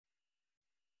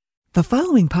The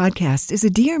following podcast is a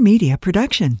Dear Media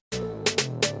production.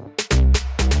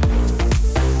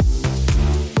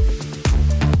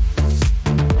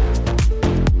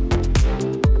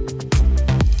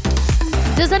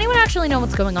 Does anyone actually know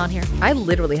what's going on here? I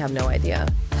literally have no idea.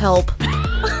 Help.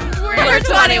 We're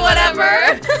 20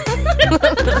 whatever.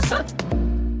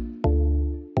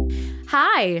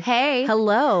 Hi. Hey.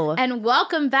 Hello. And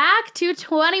welcome back to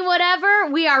 20 whatever.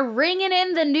 We are ringing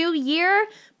in the new year.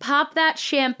 Pop that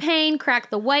champagne,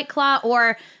 crack the White Claw,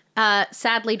 or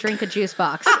sadly drink a juice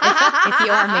box if you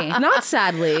are me. Not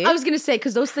sadly. I was going to say,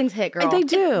 because those things hit, girl. They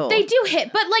do. They do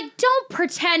hit, but like, don't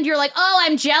pretend you're like, oh,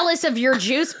 I'm jealous of your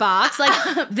juice box. Like,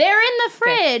 they're in the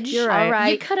fridge. You're right. All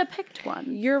right. You could have picked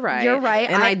one. You're right. You're right.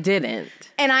 And I didn't.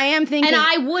 And I am thinking... And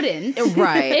I wouldn't.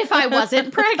 Right. If I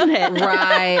wasn't pregnant.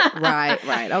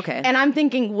 Right. Okay. And I'm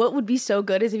thinking, what would be so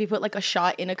good is if you put like a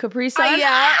shot in a Capri Sun.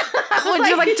 Yeah. Which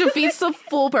is like defeats the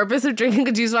full purpose of drinking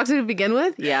a juice box to begin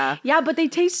with. Yeah. Yeah, but they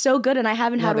taste so good, and I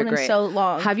haven't had one in so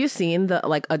long. Have you seen the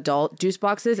like adult juice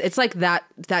boxes? It's like that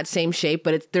same shape,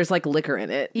 but there's like liquor in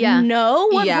it. Yeah. No?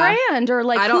 What Yeah. brand? Or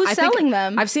like who's selling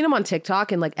them? I've seen them on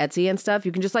TikTok and like Etsy and stuff.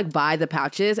 You can just like buy the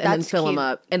pouches and then That's fill them cute.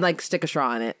 up and like stick a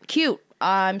straw in it. Cute.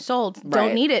 I'm sold. Right.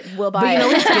 Don't need it. We'll buy But you know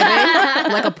it. what it's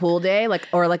giving? Like a pool day,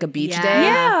 or like a beach Yeah. day.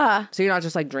 Yeah. So you're not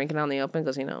just like drinking out in the open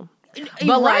because You're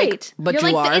but right. but You're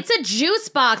you like, are. it's a juice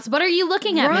box. What are you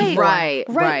looking at me for?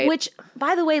 Right. Which,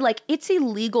 by the way, like it's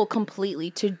illegal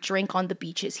completely to drink on the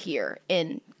beaches here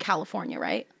in California,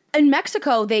 right? In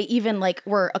Mexico, they even like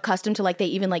were accustomed to like they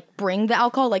even like bring the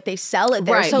alcohol, like they sell it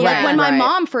there. Right, so like when my right.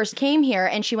 mom first came here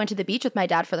and she went to the beach with my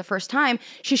dad for the first time,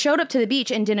 she showed up to the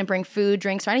beach and didn't bring food,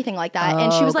 drinks, or anything like that.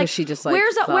 And she Oh, was 'cause like, she just, like,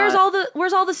 where's thought-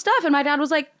 all the stuff? And my dad was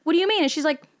like, what do you mean? And she's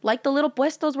like the little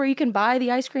puestos where you can buy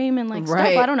the ice cream and like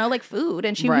Right. stuff. I don't know, like food.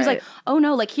 And she was Right. like, oh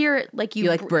no, like here, like you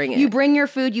like, bring it. You bring your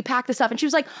food, you pack the stuff. And she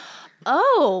was like,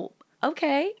 oh,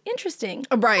 okay, interesting.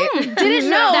 Right. Didn't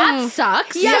know. That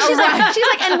sucks. Yeah, she's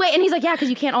like, and wait, and he's like, yeah, because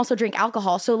you can't also drink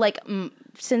alcohol. So like,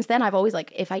 since then, I've always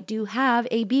like, if I do have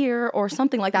a beer or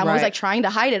something like that, I'm always Right. like trying to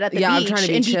hide it at the Yeah, I'm beach trying to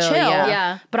be and chill, be chill.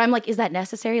 yeah. But I'm like, is that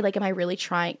necessary? Like, am I really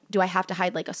trying? Do I have to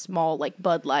hide like a small like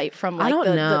Bud Light from like I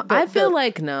don't know. I feel the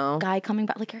like no. guy coming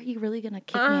back? Like, are you really gonna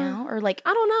kick me out or like?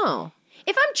 I don't know.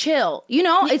 If I'm chill, you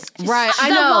know, it's just, Right. I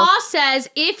The know. law says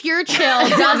if you're chill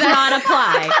does not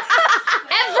apply.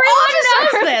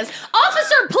 Everyone knows this.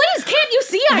 Officer, please, can't you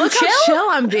see I'm Look chill? how chill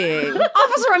I'm being.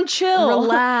 Officer, I'm chill.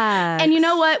 Relax. And you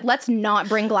know what? Let's not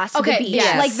bring glass to the beach.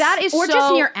 yes. Like that is Or so,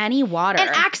 just near any water. and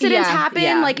accidents Yeah, happen.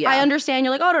 yeah, like yeah. I understand.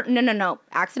 You're like, oh no.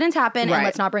 Accidents happen, Right. and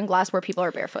let's not bring glass where people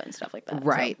are barefoot and stuff like that.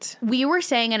 Right. We were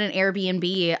staying at an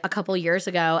Airbnb a couple years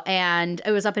ago, and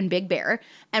it was up in Big Bear,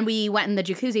 and we went in the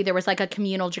jacuzzi. There was like a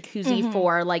communal jacuzzi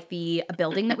for like the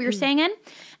building that we were staying in,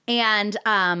 and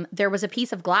there was a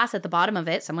piece of glass at the bottom of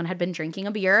it. Someone had been drinking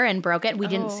a beer and broke it. We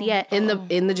didn't see it In the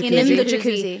jacuzzi. In the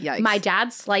jacuzzi. Yikes. My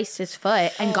dad sliced his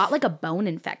foot and got like a bone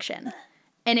infection.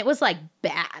 And it was like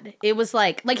bad. It was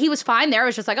like he was fine there. It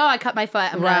was just like, oh, I cut my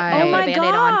foot. I'm gonna Right. put Oh a my Band-Aid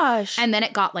gosh. on. And then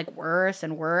it got like worse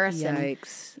and worse. And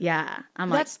Yikes. yeah. I'm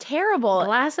That's like, terrible.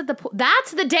 glass at the pool.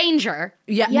 That's the danger.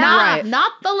 Yeah. Not, Right.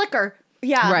 not the liquor.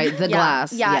 Yeah. Right, the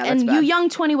glass. Yeah. Yeah, that's and you bad. young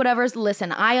 20 whatevers,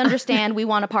 listen, I understand we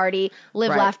want to party,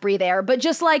 live, Right. laugh, breathe air, but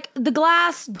just like the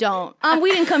glass, don't.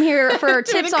 We didn't come here for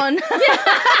tips on.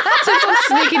 Tips on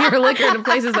sneaking your liquor into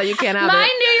places that you can't have My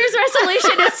it. New Year's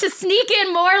resolution is to sneak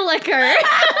in more liquor.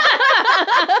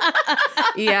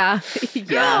 Yeah.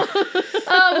 Yeah.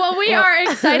 Well, we are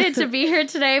excited to be here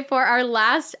today for our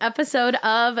last episode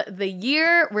of the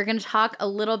year. We're going to talk a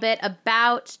little bit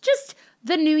about just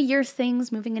the New Year's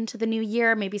things moving into the new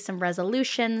year, maybe some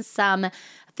resolutions, some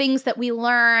things that we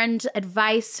learned,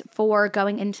 advice for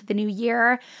going into the new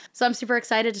year. So I'm super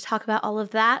excited to talk about all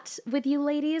of that with you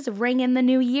ladies. Ring in the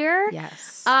new year.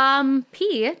 Yes.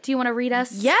 P, do you want to read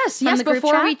us? Yes, from the group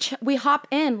before chat? we hop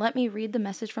in, let me read the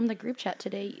message from the group chat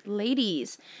today.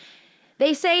 Ladies,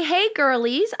 they say, hey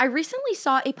girlies, I recently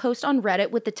saw a post on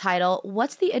Reddit with the title,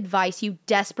 what's the advice you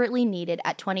desperately needed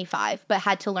at 25 but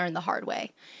had to learn the hard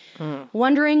way?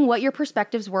 Wondering what your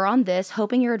perspectives were on this,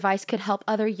 hoping your advice could help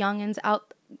other youngins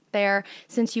out there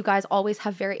since you guys always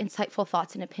have very insightful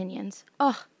thoughts and opinions.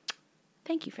 Oh,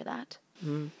 thank you for that.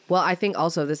 Well, I think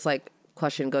also this like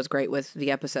question goes great with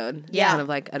the episode. Yeah. Kind of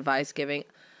like advice giving.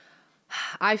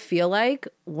 I feel like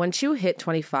once you hit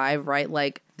 25, right,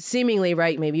 like seemingly,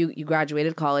 right, maybe you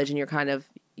graduated college and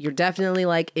you're definitely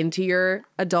like into your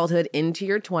adulthood, into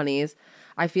your 20s.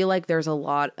 I feel like there's a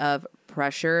lot of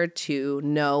pressure to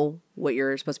know what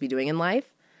you're supposed to be doing in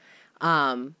life.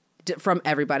 from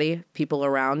everybody, people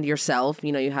around yourself.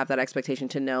 You know, you have that expectation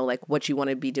to know like what you want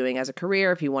to be doing as a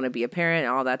career, if you want to be a parent,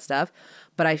 and all that stuff.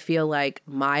 But I feel like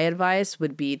my advice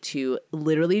would be to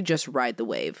literally just ride the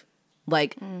wave.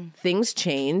 Like things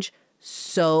change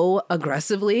so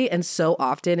aggressively and so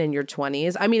often in your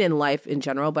 20s. I mean, in life in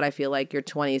general, but I feel like your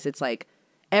 20s, it's like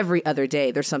every other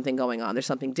day there's something going on. There's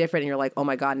something different. And you're like, oh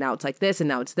my God, now it's like this and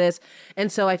now it's this.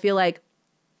 And so I feel like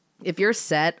if you're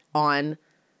set on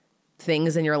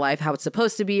things in your life, how it's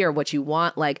supposed to be or what you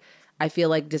want, like I feel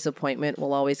like disappointment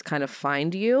will always kind of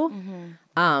find you.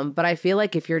 But I feel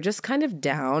like if you're just kind of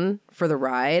down for the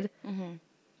ride,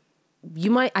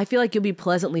 I feel like you'll be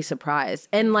pleasantly surprised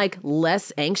and like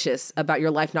less anxious about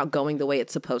your life not going the way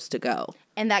it's supposed to go.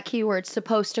 And that keyword,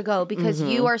 supposed to go, because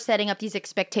you are setting up these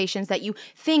expectations that you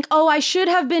think, oh, I should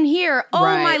have been here. Oh,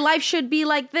 my life should be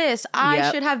like this.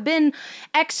 I should have been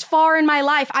X far in my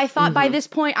life. I thought by this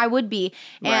point I would be.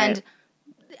 And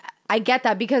I get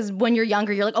that, because when you're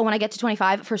younger, you're like, oh, when I get to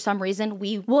 25, for some reason,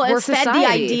 we're fed the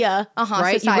idea. Right?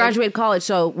 Society. You graduate college,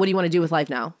 so what do you want to do with life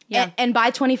now? Yeah. And by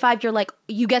 25, you're like,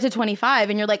 you get to 25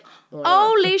 and you're like,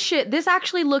 holy shit, this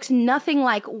actually looks nothing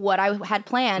like what I had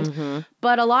planned.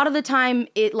 But a lot of the time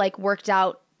it like worked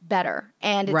out better,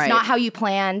 and it's not how you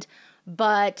planned.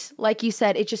 But like you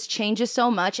said, it just changes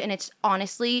so much, and it's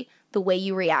honestly the way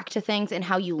you react to things and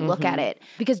how you look at it.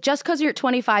 Because just because you're at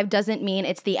 25 doesn't mean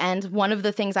it's the end. One of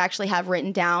the things I actually have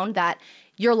written down, that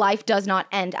your life does not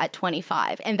end at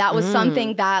 25. And that was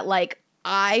something that like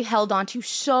I held on to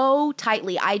so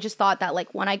tightly. I just thought that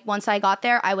like once I got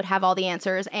there, I would have all the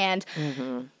answers. And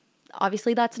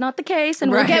obviously that's not the case. And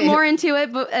we'll get more into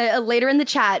it later in the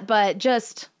chat. But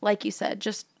just like you said,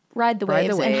 just ride the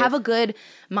waves and have a good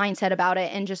mindset about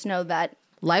it, and just know that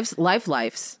Life's.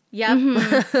 Yeah.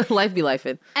 Life be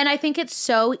lifing. And I think it's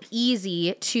so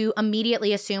easy to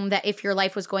immediately assume that if your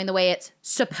life was going the way it's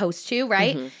supposed to,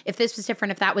 right? If this was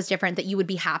different, if that was different, that you would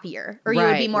be happier or you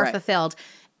would be more fulfilled.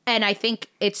 And I think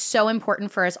it's so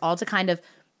important for us all to kind of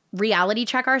reality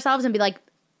check ourselves and be like,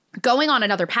 going on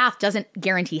another path doesn't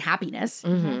guarantee happiness.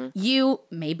 You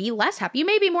may be less happy, you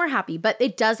may be more happy, but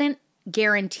it doesn't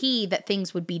guarantee that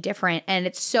things would be different. And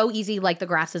it's so easy, like the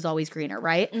grass is always greener,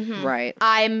 right? Right.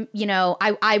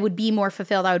 I would be more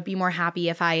fulfilled, I would be more happy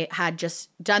if I had just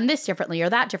done this differently or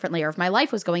that differently, or if my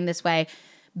life was going this way.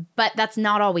 But that's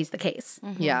not always the case.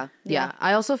 Yeah.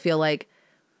 I also feel like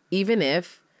even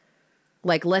if,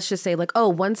 like, let's just say like, oh,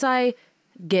 once I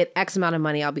get X amount of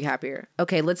money, I'll be happier.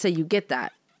 Okay, let's say you get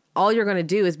that. All you're going to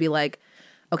do is be like,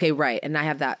 okay, right, and I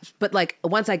have that. But like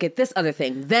once I get this other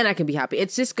thing, then I can be happy.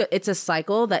 It's just it's a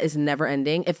cycle that is never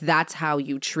ending if that's how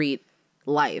you treat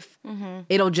life.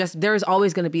 There's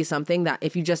always going to be something that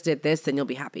if you just did this, then you'll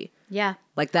be happy. Yeah.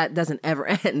 Like that doesn't ever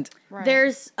end. Right.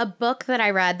 There's a book that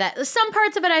I read that some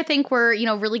parts of it I think were,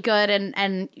 really good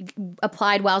and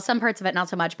applied well. Some parts of it not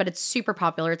so much, but it's super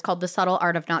popular. It's called The Subtle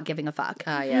Art of Not Giving a Fuck.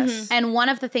 Yes. And one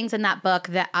of the things in that book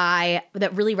that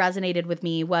really resonated with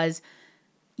me was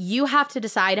you have to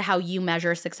decide how you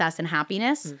measure success and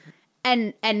happiness.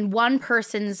 And one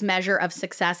person's measure of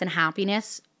success and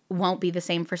happiness won't be the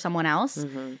same for someone else.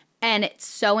 And it's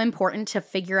so important to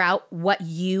figure out what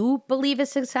you believe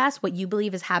is success, what you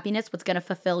believe is happiness, what's going to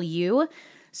fulfill you,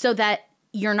 so that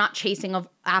you're not chasing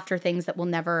after things that will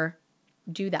never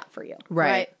do that for you.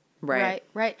 Right.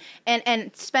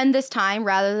 And spend this time,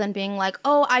 rather than being like,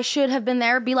 oh, I should have been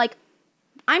there, be like,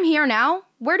 I'm here now.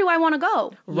 Where do I want to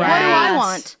go? What do I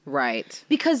want? Right.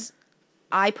 Because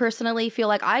I personally feel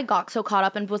like I got so caught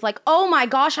up and was like, oh my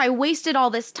gosh, I wasted all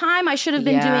this time. I should have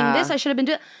been doing this. I should have been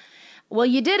doing. Well,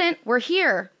 you didn't. We're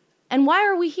here. And why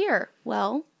are we here?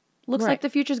 Well, looks like the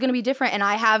future is going to be different. And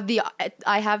I have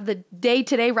the day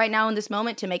today right now in this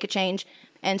moment to make a change.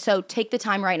 And so take the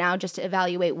time right now just to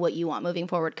evaluate what you want moving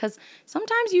forward. Because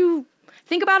sometimes you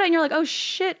think about it and you're like, oh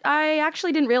shit, I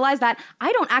actually didn't realize that.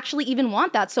 I don't actually even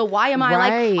want that. So why am I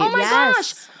like, oh my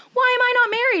gosh, why am I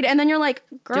not married? And then you're like,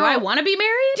 girl, do I want to be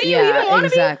married? Do you even want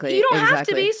to be? You don't have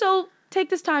to be. So take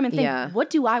this time and think, what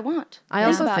do I want? I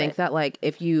also think that like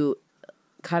if you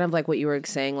kind of like what you were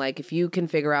saying, like if you can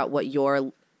figure out what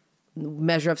your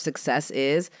measure of success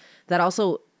is, that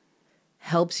also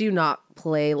helps you not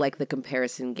play like the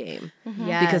comparison game.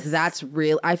 Because that's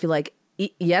real. I feel like,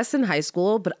 yes, in high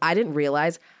school, but I didn't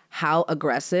realize how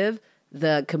aggressive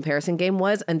the comparison game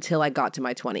was until I got to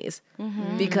my 20s.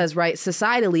 Because,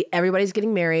 societally, everybody's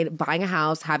getting married, buying a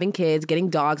house, having kids, getting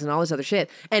dogs and all this other shit,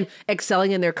 and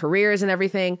excelling in their careers and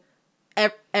everything.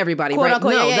 Everybody, quote, right?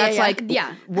 Unquote, no, yeah, that's yeah.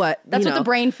 like what that's what the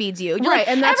brain feeds you. You're right? Like,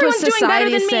 and that's everyone's what society doing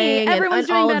better is than saying, me. Everyone's and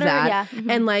doing all better. of that.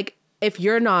 Yeah. And like, if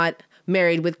you're not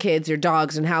married with kids or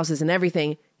dogs and houses and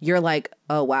everything, you're like,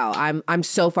 oh wow, I'm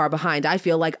so far behind. I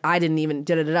feel like I didn't even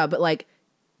da-da-da-da. But like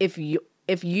if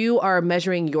you are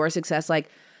measuring your success like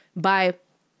by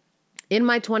in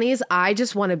my 20s, I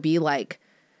just want to be like,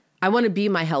 I want to be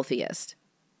my healthiest.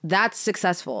 That's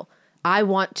successful. I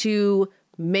want to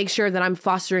make sure that I'm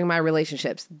fostering my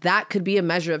relationships. That could be a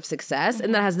measure of success,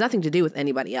 and that has nothing to do with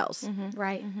anybody else.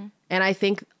 Right. And I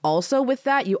think also with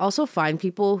that, you also find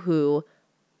people who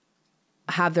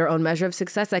have their own measure of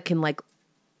success that can like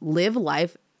live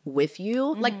life with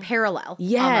you. Like parallel.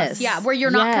 Yes. Almost. Yeah. Where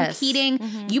you're not Yes. competing.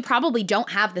 You probably don't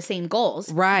have the same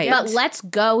goals. Right. But let's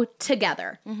go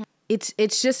together.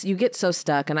 It's just, you get so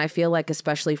stuck. And I feel like,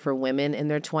 especially for women in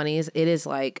their 20s, it is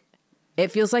like, it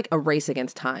feels like a race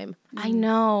against time. I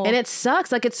know. And it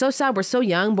sucks. Like, it's so sad. We're so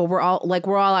young, but we're all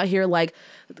out here like,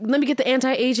 let me get the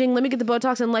anti-aging, let me get the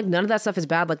Botox. And like, none of that stuff is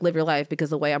bad. Like, live your life, because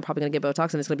the way I'm probably going to get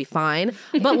Botox and it's going to be fine.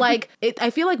 But like, I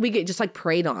feel like we get just like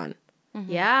preyed on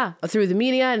Yeah. through the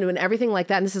media and everything like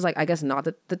that. And this is like, I guess not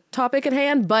the topic at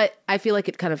hand, but I feel like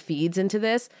it kind of feeds into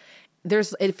this.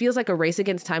 It feels like a race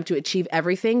against time to achieve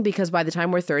everything, because by the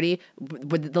time we're 30,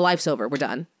 the life's over. We're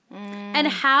done. And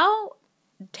how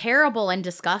terrible and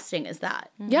disgusting is that?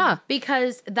 Yeah.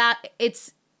 Because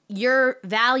it's your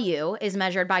value is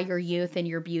measured by your youth and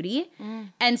your beauty.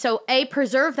 And so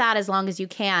preserve that as long as you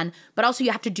can, but also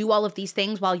you have to do all of these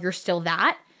things while you're still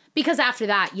that, because after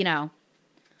that,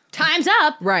 time's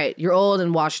up. Right. You're old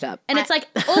and washed up. And it's like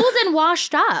old and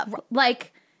washed up.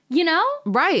 Like,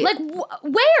 Right. Like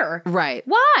where? Right.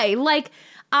 Why? Like,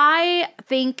 I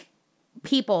think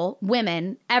people,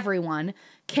 women, everyone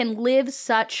can live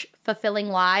such fulfilling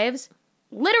lives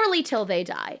literally till they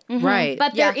die. Right.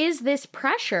 But there is this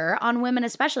pressure on women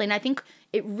especially. And I think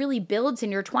it really builds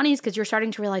in your 20s because you're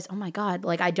starting to realize, oh my God,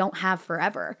 like I don't have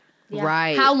forever.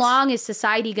 Right. How long is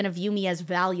society going to view me as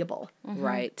valuable?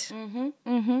 Right.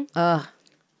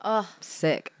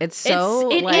 Sick. It's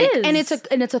so It like, is.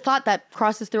 And it's a thought that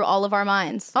crosses through all of our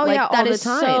minds. Oh, yeah, all that the is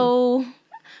time. So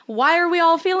why are we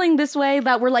all feeling this way,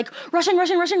 that we're like rushing,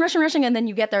 and then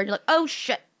you get there and you're like, oh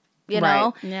shit, you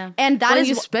know? Right. Yeah. And that Well, is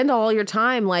you spend all your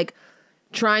time like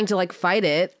trying to like fight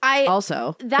it.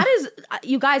 Also, that is,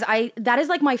 you guys, that is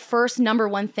like my first number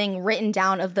one thing written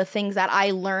down of the things that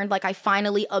I learned, like I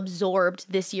finally absorbed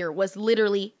this year, was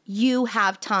literally, you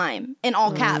have time, in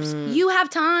all caps. You have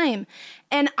time.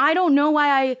 And I don't know why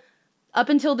I, up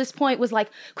until this point, was like,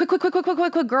 quick,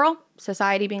 girl.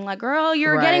 Society being like, girl,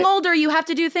 you're Right. getting older. You have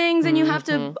to do things, and you have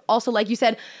to also, like you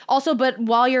said, also, but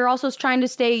while you're also trying to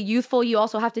stay youthful, you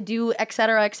also have to do et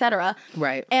cetera, et cetera.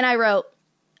 Right. And I wrote,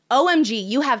 OMG,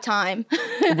 you have time.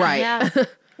 right. Yeah.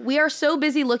 We are so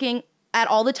busy looking at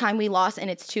all the time we lost, and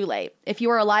it's too late. If you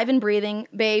are alive and breathing,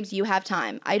 babes, you have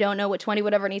time. I don't know what 20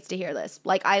 whatever needs to hear this.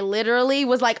 Like, I literally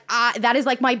was like, that is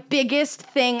like my biggest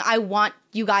thing I want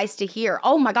you guys to hear.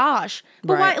 Oh my gosh.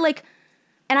 But Right. why, like,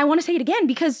 and I want to say it again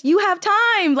because you have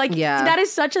time. Like, Yeah. that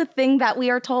is such a thing that we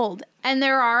are told. And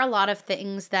there are a lot of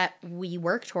things that we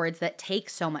work towards that take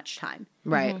so much time.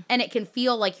 Right. And it can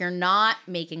feel like you're not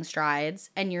making strides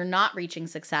and you're not reaching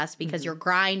success because you're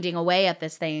grinding away at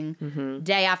this thing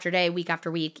day after day, week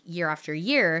after week, year after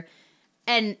year.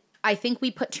 And I think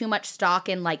we put too much stock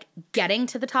in like getting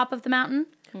to the top of the mountain,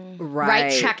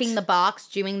 right? Checking the box,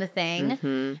 doing the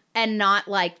thing, and not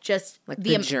like just Like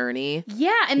the journey.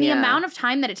 yeah, and the Yeah. amount of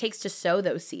time that it takes to sow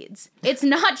those seeds. It's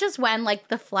not just when like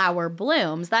the flower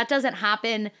blooms. That doesn't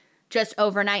happen just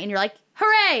overnight and you're like,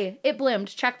 hooray, it bloomed,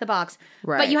 check the box.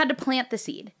 Right. But you had to plant the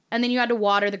seed and then you had to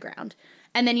water the ground.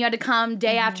 And then you had to come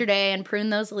day after day and prune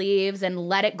those leaves and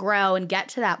let it grow and get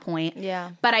to that point.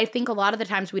 Yeah. But I think a lot of the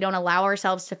times we don't allow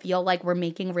ourselves to feel like we're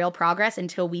making real progress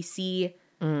until we see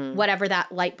whatever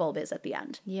that light bulb is at the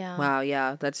end. Yeah. Wow.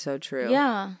 Yeah. That's so true.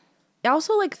 Yeah.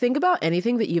 Also, like, think about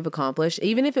anything that you've accomplished,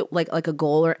 even if it like a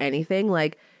goal or anything.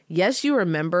 Like, yes, you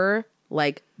remember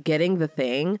like getting the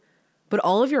thing, but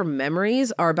all of your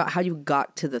memories are about how you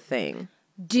got to the thing.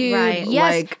 Dude, Right.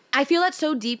 yes. Like- I feel that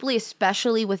so deeply,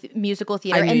 especially with musical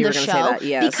theater I knew and you the were gonna show. say that,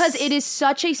 yes. Because it is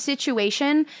such a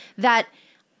situation that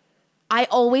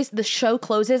the show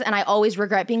closes and I always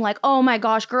regret being like, oh my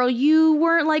gosh, girl, you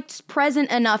weren't like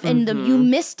present enough and you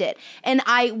missed it. And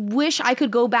I wish I could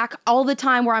go back all the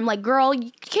time where I'm like, girl,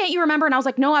 can't you remember? And I was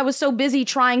like, no, I was so busy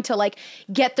trying to like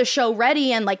get the show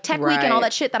ready and like tech week and all Right.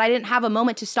 that shit that I didn't have a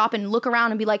moment to stop and look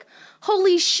around and be like,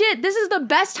 holy shit, this is the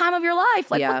best time of your life.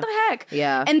 Like, Yeah. what the heck?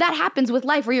 Yeah. And that happens with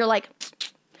life where you're like,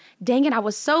 dang it, I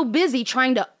was so busy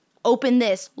trying to open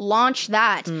this, launch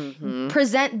that,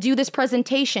 do this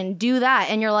presentation, do that.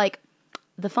 And you're like,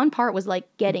 the fun part was like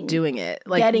doing it,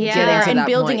 like getting there to and that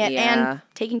building point, it yeah. and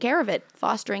taking care of it,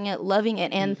 fostering it, loving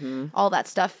it, and all that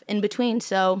stuff in between.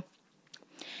 So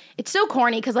it's so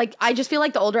corny because like I just feel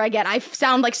like the older I get, I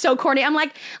sound like so corny. I'm like,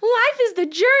 life is the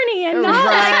journey and not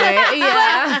Right.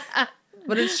 Yeah.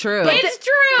 But it's true. It's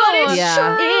true. But it's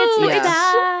Yeah. true. It's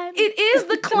time. It is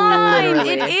the climb. Literally.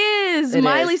 It is. It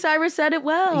Miley is. Cyrus said it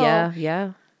well.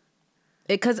 Yeah.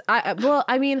 Because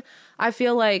I mean, I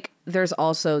feel like there's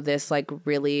also this like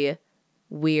really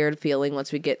weird feeling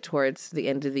once we get towards the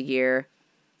end of the year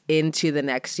into the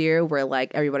next year where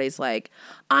like everybody's like,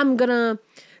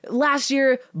 last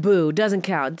year, boo, doesn't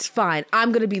count. It's fine.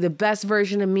 I'm going to be the best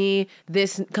version of me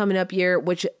this coming up year,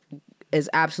 which is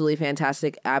absolutely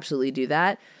fantastic. Absolutely do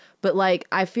that. But like,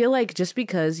 I feel like just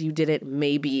because you didn't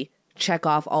maybe check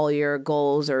off all your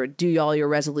goals or do all your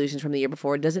resolutions from the year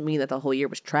before, it doesn't mean that the whole year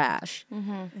was trash.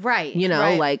 Right. You know,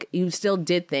 Right. like you still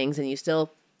did things and you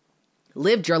still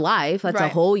lived your life. That's a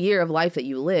Right. whole year of life that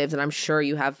you lived. And I'm sure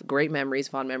you have great memories,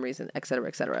 fond memories, and et cetera,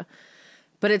 et cetera.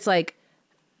 But it's like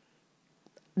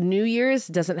New Year's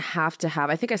doesn't have to have,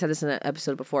 I think I said this in an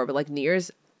episode before, but like New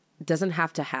Year's doesn't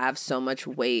have to have so much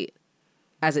weight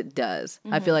as it does.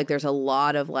 I feel like there's a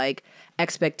lot of like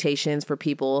expectations for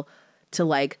people to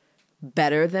like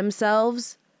better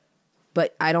themselves,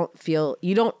 but I don't feel,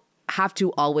 you don't have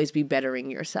to always be bettering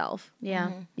yourself.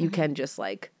 Yeah. You can just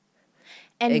like,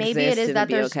 And maybe it exist is and that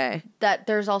be there's okay. that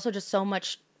there's also just so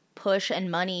much push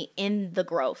and money in the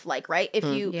growth. Like, right? If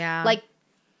you Yeah. like,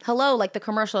 hello, like the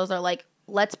commercials are like,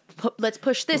 let's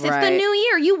push this. It's the Right. new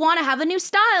year. You want to have a new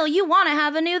style. You want to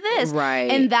have a new this. Right.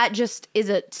 And that just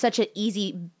is such an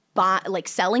easy like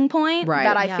selling point Right.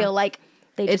 that I Yeah. feel like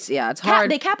they It's- just yeah, it's hard.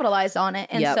 They capitalized on it,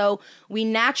 and Yep. so we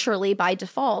naturally, by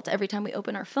default, every time we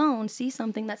open our phone, see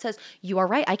something that says, "You are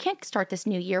right. I can't start this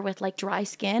new year with like dry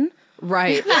skin."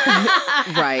 right.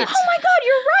 Right. Oh my God,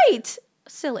 you're right.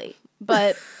 Silly,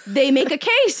 but they make a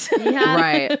case.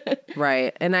 Right.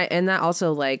 Right. And that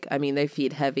also like, I mean, they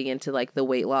feed heavy into like the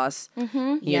weight loss. You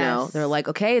know, Yes. they're like,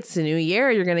 okay, it's the new year.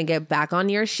 You're going to get back on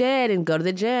your shit and go to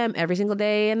the gym every single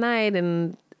day and night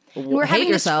and We're hate having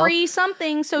yourself. this free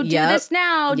something, so do Yep. this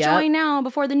now. Yep. Join now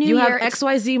before the new You year. have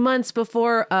XYZ months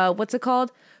before, what's it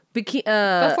called?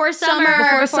 Before summer.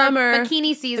 Before summer.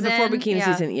 Bikini season. Before bikini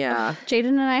Yeah. season. Yeah. Jaden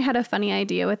and I had a funny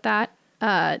idea with that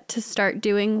to start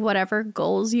doing whatever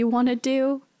goals you want to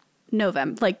do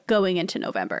going into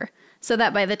November. So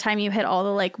that by the time you hit all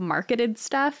the like marketed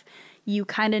stuff, you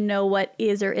kind of know what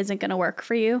is or isn't going to work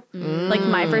for you. Like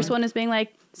my first one is being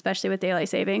like, especially with daylight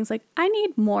savings, like I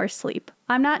need more sleep.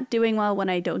 I'm not doing well when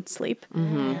I don't sleep.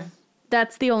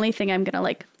 That's the only thing I'm going to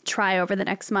like try over the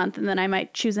next month. And then I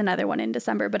might choose another one in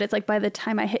December. But it's like by the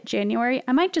time I hit January,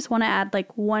 I might just want to add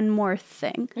like one more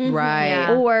thing. Right.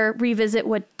 Yeah. Or revisit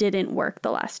what didn't work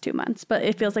the last 2 months. But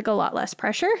it feels like a lot less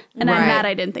pressure. And I'm Right. mad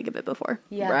I didn't think of it before.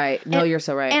 Yeah. Right. No, you're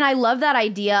so right. And I love that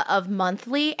idea of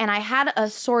monthly. And I had a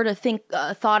sort of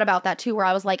thought about that too, where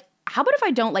I was like, how about if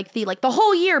I don't like the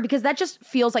whole year? Because that just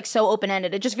feels like so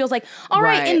open-ended. It just feels like, all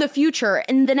right, Right. in the future,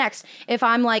 in the next, if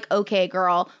I'm like, okay,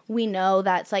 girl, we know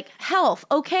that's like health.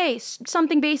 Okay,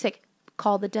 something basic.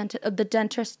 Call the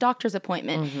dentist doctor's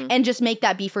appointment and just make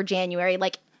that be for January.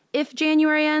 Like if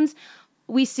January ends,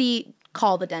 we see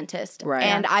call the dentist. Right.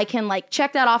 And I can like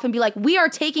check that off and be like, we are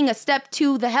taking a step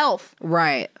to the health.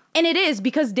 right. And it is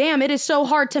because damn, it is so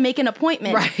hard to make an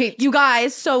appointment. Right. You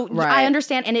guys. So Right. I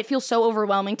understand. And it feels so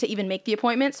overwhelming to even make the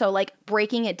appointment. So like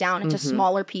breaking it down into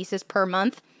smaller pieces per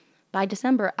month. By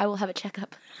December, I will have a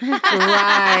checkup.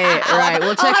 Right.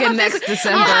 We'll check in next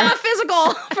December. I'll have a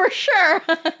physical for sure.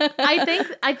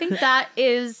 I think that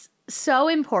is so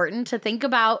important to think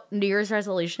about New Year's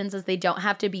resolutions as they don't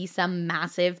have to be some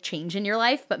massive change in your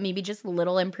life, but maybe just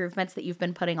little improvements that you've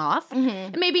been putting off.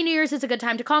 And maybe New Year's is a good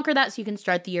time to conquer that so you can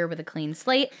start the year with a clean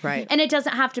slate. Right. And it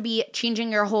doesn't have to be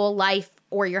changing your whole life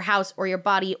or your house or your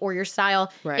body or your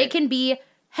style. Right. It can be,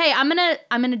 hey, I'm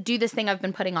gonna do this thing I've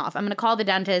been putting off. I'm gonna call the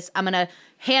dentist. I'm gonna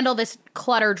handle this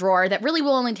clutter drawer that really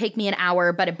will only take me an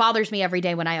hour, but it bothers me every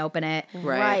day when I open it.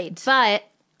 Right. But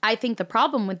I think the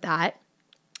problem with that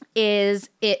is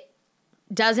it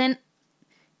doesn't,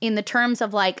 in the terms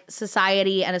of like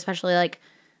society and especially like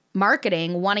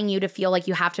marketing, wanting you to feel like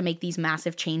you have to make these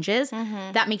massive changes,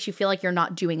 that makes you feel like you're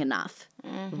not doing enough.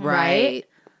 Right.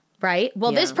 Right?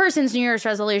 Well, this Yeah. person's New Year's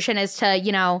resolution is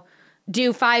to,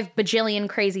 do 5 bajillion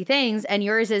crazy things, and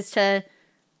yours is to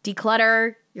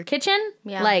declutter your kitchen.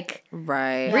 Yeah. Like,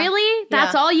 Right. really?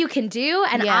 That's Yeah. all you can do?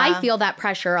 And Yeah. I feel that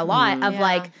pressure a lot of Yeah.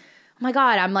 like, oh my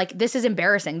God, I'm like, this is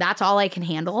embarrassing. That's all I can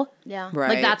handle. Yeah. Right.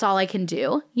 Like, that's all I can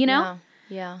do, Yeah.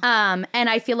 Yeah. And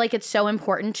I feel like it's so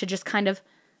important to just kind of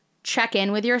check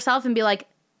in with yourself and be like,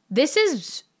 this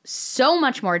is so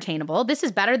much more attainable. This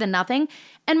is better than nothing.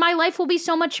 And my life will be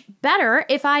so much better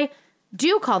if I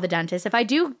do call the dentist, if I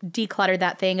do declutter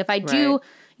that thing, if I do, Right.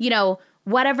 you know,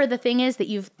 whatever the thing is that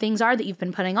things are that you've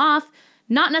been putting off,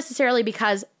 not necessarily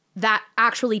because that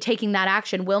actually taking that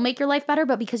action will make your life better,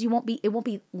 but because it won't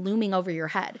be looming over your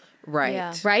head, Right.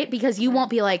 Yeah. right? Because you won't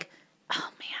be like, oh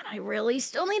man, I really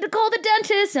still need to call the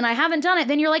dentist and I haven't done it.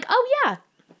 Then you're like, oh yeah,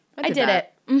 I did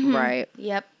that. it. Mm-hmm. Right.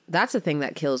 Yep. That's the thing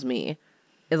that kills me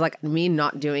is like me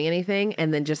not doing anything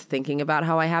and then just thinking about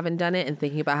how I haven't done it and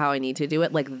thinking about how I need to do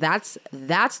it. Like that's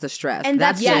the stress. And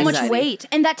that's the so much anxiety. weight.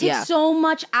 And that takes Yeah. so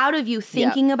much out of you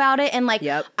thinking about it and like,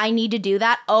 Yep. I need to do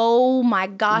that. Oh my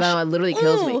gosh. No, it literally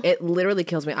kills me. Ooh. It literally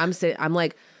kills me. I'm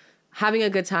like having a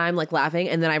good time, like laughing,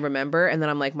 and then I remember, and then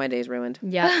I'm like, my day's ruined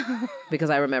Yeah. because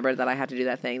I remembered that I have to do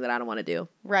that thing that I don't want to do.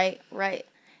 Right.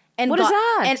 And What is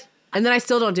that? And then I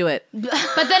still don't do it. But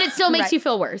then it still makes Right. you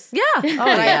feel worse. Yeah. Oh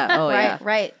yeah. Oh yeah.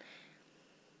 Right.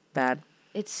 Bad.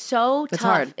 It's so tough. It's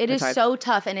hard. It It's is hard. so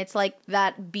tough. And it's like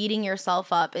that beating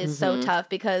yourself up is Mm-hmm. so tough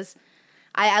because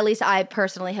I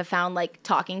personally have found like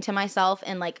talking to myself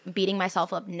and like beating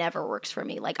myself up never works for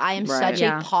me. Like I am Right. such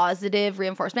Yeah. a positive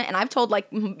reinforcement. And I've told like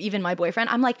even my boyfriend,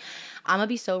 I'm like, I'm gonna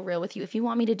be so real with you. If you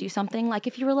want me to do something, like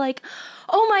if you were like,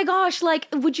 oh my gosh, like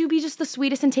would you be just the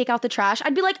sweetest and take out the trash?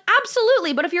 I'd be like,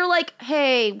 absolutely. But if you're like,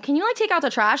 hey, can you like take out the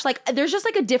trash? Like there's just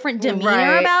like a different demeanor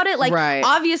Right. about it. Like Right.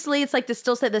 obviously it's like to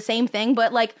still say the same thing,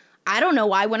 but like I don't know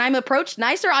why when I'm approached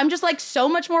nicer, I'm just like so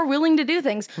much more willing to do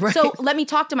things. So let me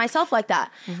talk to myself like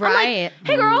that. I'm Right. like,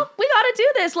 hey girl, we gotta do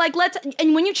this. Like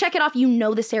and when you check it off, you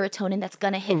know the serotonin that's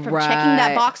gonna hit from checking that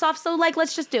Right. box off. So like,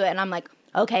 let's just do it. And I'm like,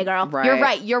 okay, girl,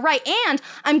 Right. you're right. And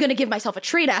I'm gonna give myself a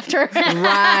treat after.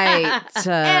 Right.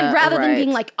 And rather than right.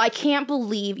 being like, I can't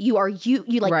believe you are you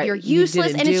like Right. you're You useless,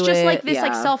 didn't and it's do just like it. this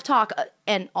like Yeah. self-talk,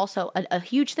 and also a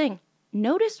huge thing.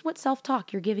 Notice what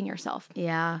self-talk you're giving yourself.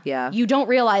 Yeah. Yeah. You don't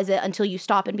realize it until you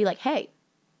stop and be like, hey,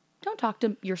 don't talk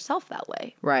to yourself that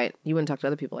way. Right. You wouldn't talk to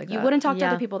other people like that. You wouldn't talk to Yeah.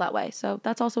 other people that way. So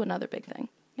that's also another big thing.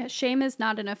 Yeah, shame is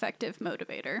not an effective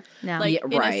motivator. No. Like, Yeah,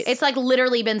 in a right. It's like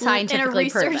literally been scientifically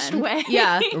researched proven. way.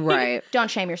 Yeah. Right. Don't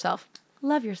shame yourself.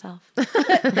 Love yourself.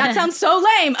 That sounds so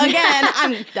lame. Again,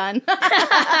 I'm done.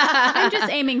 I'm just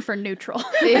aiming for neutral.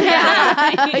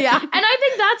 Yeah. And I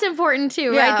think that's important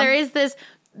too, Yeah. right? There is this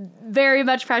very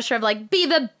much pressure of like, be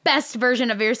the best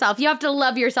version of yourself. You have to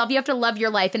love yourself. You have to love your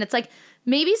life. And it's like,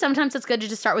 maybe sometimes it's good to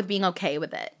just start with being okay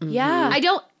with it. Yeah. I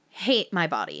don't hate my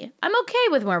body. I'm okay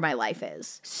with where my life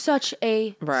is. Such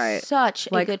a Right. such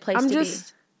Like, a good place I'm to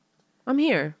just, I'm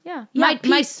here. Yeah. be. Yeah,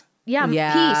 peace. Yeah.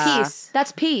 Yeah. Peace.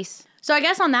 That's peace. So I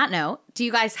guess on that note, do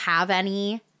you guys have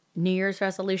any New Year's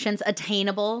resolutions,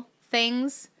 attainable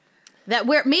things that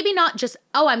we're maybe not just,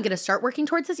 oh, I'm going to start working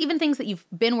towards this, even things that you've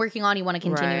been working on, you want to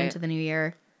continue Right. into the new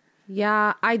year?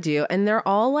 Yeah, I do. And they're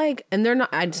all like, and they're not,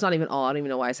 it's not even all. I don't even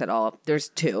know why I said all. There's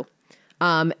two.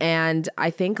 And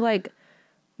I think like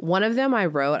one of them I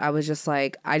wrote, I was just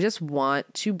like, I just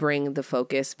want to bring the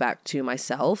focus back to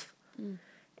myself.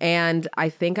 And I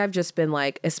think I've just been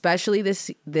like, especially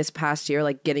this past year,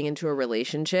 like getting into a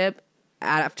relationship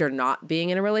after not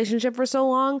being in a relationship for so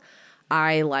long,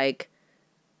 I like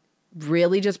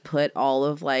really just put all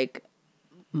of like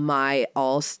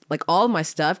all of my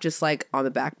stuff just like on the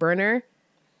back burner.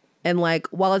 And like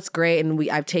while it's great and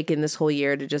I've taken this whole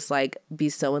year to just like be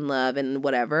so in love and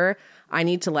whatever, I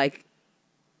need to like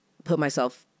put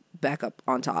myself back up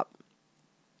on top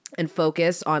and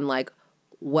focus on like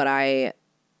what I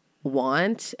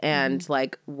want and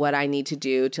like what I need to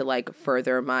do to like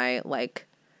further my like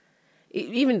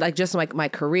even like just like my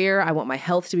career. I want my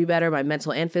health to be better, my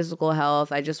mental and physical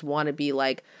health. I just want to be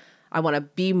like, I want to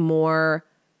be more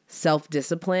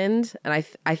self-disciplined. And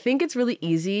I think it's really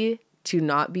easy to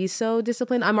not be so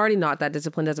disciplined. I'm already not that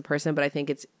disciplined as a person, but I think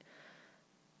it's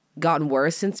gotten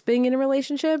worse since being in a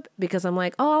relationship because I'm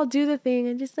like, oh, I'll do the thing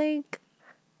and just like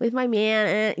with my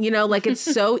man, you know, like it's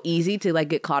so easy to like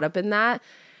get caught up in that.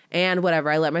 And whatever,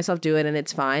 I let myself do it and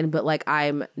it's fine. But like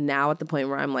I'm now at the point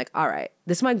where I'm like, all right,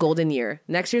 this is my golden year.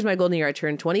 Next year's my golden year. I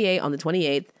turn 28 on the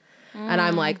 28th. And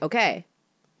I'm like, okay,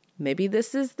 maybe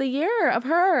this is the year of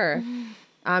her.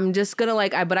 I'm just gonna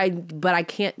like, but I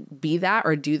can't be that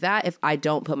or do that if I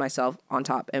don't put myself on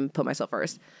top and put myself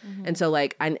first. And so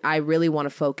like, I really want to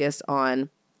focus on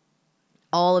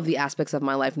all of the aspects of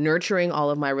my life, nurturing all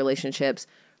of my relationships,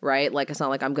 right? Like, it's not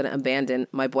like I'm gonna abandon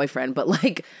my boyfriend, but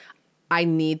like, I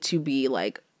need to be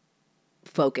like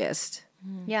focused.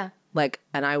 Yeah. Like,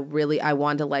 and I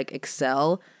want to like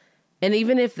excel. And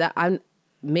even if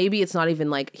maybe it's not even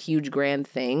like huge grand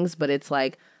things, but it's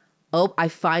like, oh, I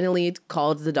finally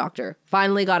called the doctor,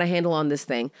 finally got a handle on this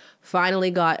thing,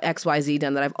 finally got XYZ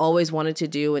done that I've always wanted to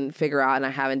do and figure out and I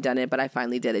haven't done it, but I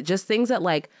finally did it. Just things that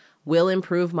like will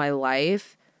improve my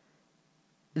life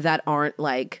that aren't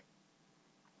like,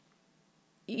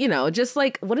 you know, just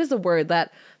like, what is the word,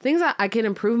 that things that I can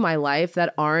improve my life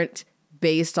that aren't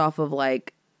based off of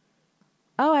like,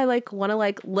 oh, I like want to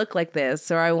like look like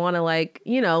this, or I want to like,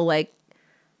 you know, like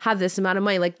have this amount of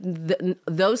money. Like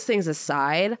those things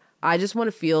aside, I just want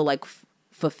to feel like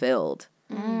fulfilled.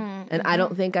 And I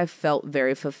don't think I've felt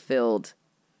very fulfilled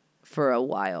for a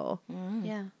while.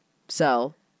 Yeah.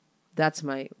 So that's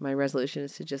my resolution,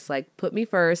 is to just like put me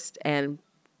first and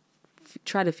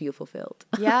try to feel fulfilled.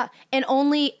 Yeah. And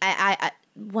only I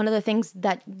one of the things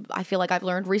that I feel like I've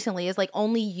learned recently is like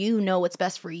only you know what's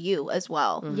best for you as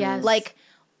well. Yes. Like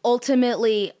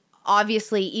ultimately,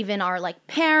 obviously, even our like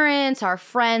parents, our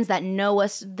friends that know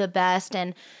us the best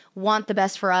and want the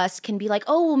best for us can be like,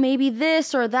 oh, well, maybe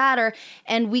this or that,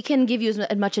 and we can give you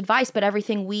as much advice, but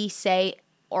everything we say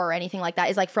or anything like that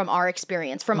is like from our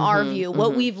experience, from our view,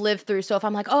 what we've lived through. So if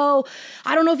I'm like, oh,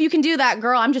 I don't know if you can do that,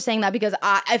 girl, I'm just saying that because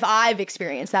if I've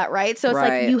experienced that, right? So it's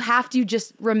like you have to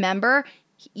just remember,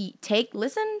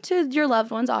 listen to your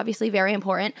loved ones, obviously very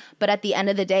important, but at the end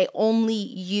of the day, only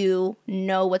you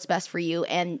know what's best for you,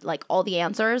 and like all the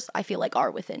answers I feel like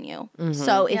are within you.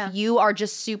 So if you are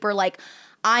just super like,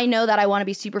 I know that I want to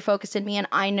be super focused in me and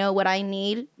I know what I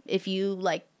need, if you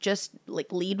like just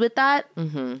like lead with that,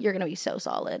 you're gonna be so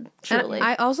solid. Truly. And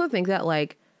I also think that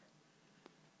like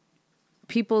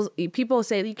people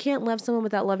say you can't love someone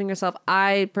without loving yourself.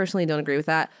 I personally don't agree with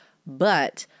that,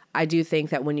 but I do think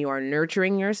that when you are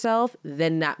nurturing yourself,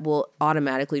 then that will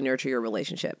automatically nurture your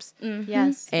relationships.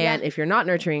 Yes. And if you're not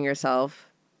nurturing yourself,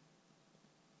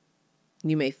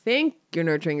 you may think you're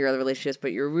nurturing your other relationships,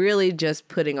 but you're really just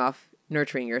putting off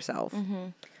nurturing yourself.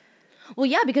 Well,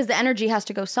 yeah, because the energy has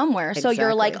to go somewhere. So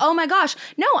you're Exactly. like, oh my gosh,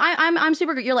 no, I'm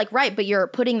super good. You're like, right, but you're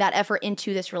putting that effort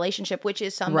into this relationship, which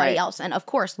is somebody Right. else, and of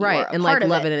course, you are Right. a And part like of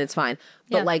love it. it and it's fine.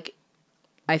 But Yeah. like,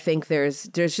 I think there's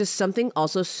just something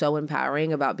also so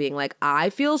empowering about being like, I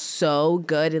feel so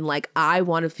good and like I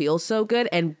want to feel so good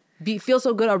and feel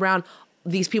so good around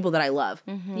these people that I love.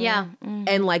 Yeah.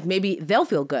 And like maybe they'll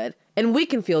feel good and we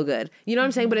can feel good. You know what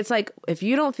I'm saying? But it's like, if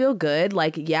you don't feel good,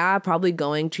 like, yeah, probably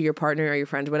going to your partner or your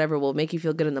friends, whatever, will make you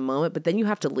feel good in the moment, but then you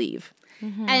have to leave.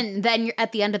 And then you're,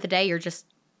 at the end of the day, you're just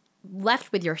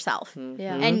left with yourself.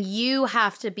 Yeah. And you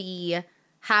have to be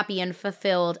happy and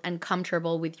fulfilled and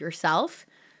comfortable with yourself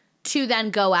to then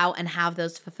go out and have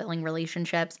those fulfilling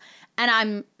relationships. And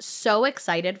I'm so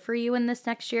excited for you in this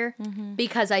next year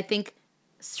because I think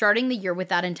starting the year with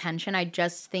that intention, I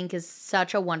just think is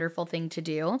such a wonderful thing to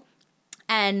do.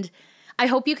 And I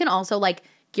hope you can also like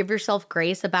give yourself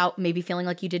grace about maybe feeling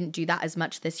like you didn't do that as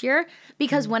much this year,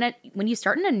 because when you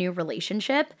start in a new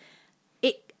relationship,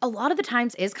 it a lot of the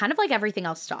times is kind of like everything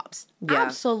else stops. Yeah.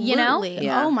 Absolutely. You know?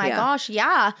 Yeah, Oh my yeah. gosh,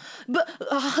 yeah. But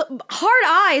hard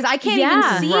eyes, I can't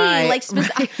Yeah. even see. Right. Like,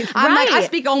 I'm like, I Right.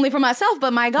 speak only for myself,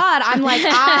 but my God, I'm like,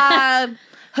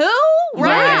 who? Right?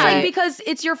 Right. It's like, because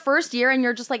it's your first year and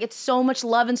you're just like, it's so much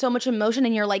love and so much emotion,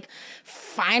 and you're like,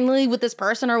 finally with this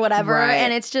person or whatever. Right.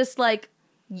 And it's just like,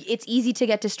 it's easy to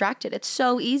get distracted. It's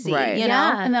so easy, Right. you know?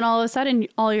 Yeah. And then all of a sudden,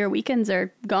 all your weekends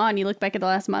are gone. You look back at the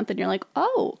last month and you're like,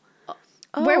 oh,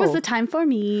 where was the time for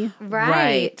me?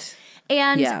 Right.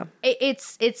 And Yeah.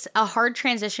 it's a hard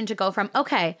transition to go from,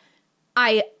 okay,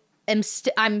 I'm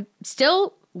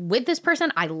still with this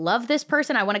person. I love this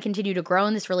person. I want to continue to grow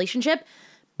in this relationship,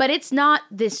 but it's not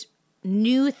this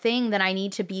new thing that I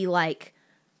need to be like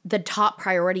the top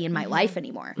priority in my life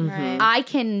anymore. Right. I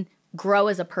can grow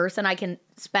as a person. I can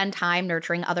spend time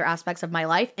nurturing other aspects of my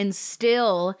life and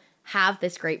still have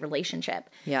this great relationship.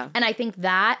 Yeah. And I think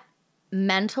that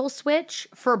mental switch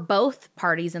for both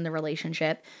parties in the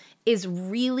relationship is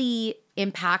really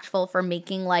impactful for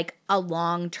making like a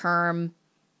long-term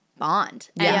bond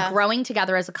Yeah. and growing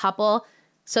together as a couple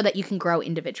so that you can grow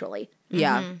individually.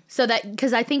 Yeah. So that,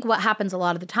 because I think what happens a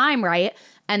lot of the time, right,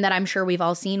 and that I'm sure we've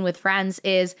all seen with friends,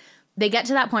 is they get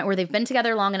to that point where they've been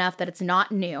together long enough that it's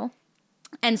not new.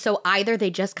 And so either they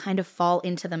just kind of fall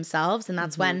into themselves, and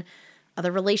that's when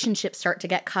other relationships start to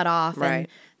get cut off and Right.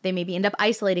 they maybe end up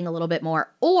isolating a little bit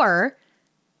more, or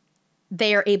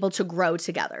they are able to grow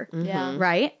together, Yeah.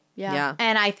 right? Yeah.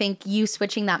 And I think you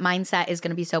switching that mindset is going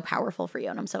to be so powerful for you,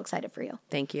 and I'm so excited for you.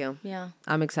 Thank you. Yeah.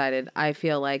 I'm excited. I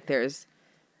feel like there's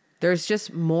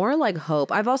just more like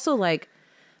hope.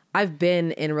 I've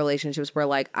been in relationships where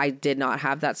like I did not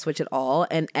have that switch at all,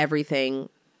 and everything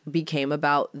became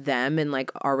about them and like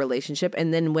our relationship.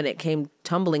 And then when it came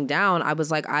tumbling down, I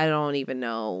was like, I don't even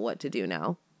know what to do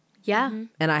now. Yeah.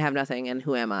 And I have nothing, and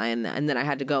who am I? And then I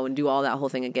had to go and do all that whole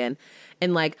thing again.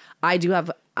 And like, I do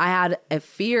have I had a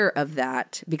fear of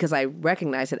that because I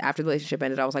recognized it after the relationship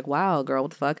ended. I was like, wow, girl,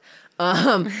 what the fuck?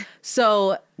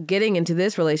 So getting into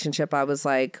this relationship, I was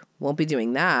like, won't be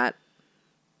doing that.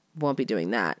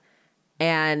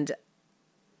 And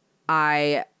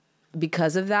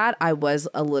because of that, I was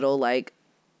a little like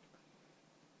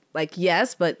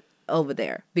yes, but over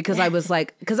there, because I was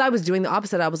like, because I was doing the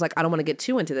opposite. I was like, I don't want to get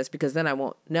too into this because then I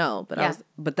won't know. But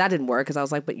but that didn't work because I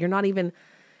was like, but you're not even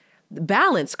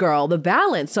balance, girl, the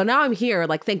balance. So now I'm here,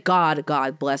 like, thank God,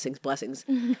 blessings,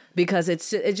 because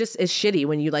it's shitty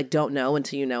when you like don't know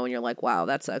until you know, and you're like, wow,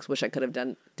 that sucks. Wish I could have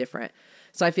done different.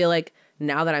 So I feel like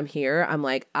now that I'm here, I'm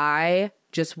like, I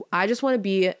just want to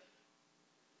be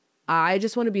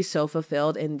so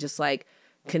fulfilled and just like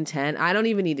content. I don't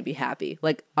even need to be happy.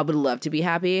 Like, I would love to be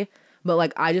happy, but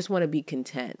like, I just want to be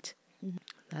content.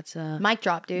 That's mic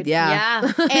drop, dude.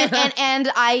 Yeah. and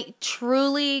I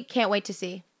truly can't wait to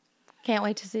see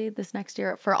this next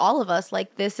year for all of us.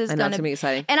 Like, this is going to be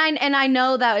exciting. And I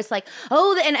know that it's like,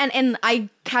 and I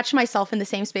catch myself in the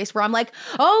same space where I'm like,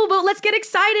 oh, but let's get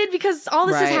excited because all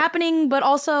this is happening, but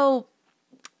also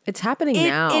it's happening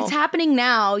now. It's happening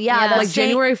now. Yeah. Like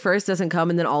January 1st doesn't come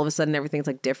and then all of a sudden everything's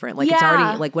like different. Like it's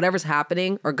already like whatever's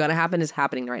happening or gonna happen is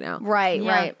happening right now. Right.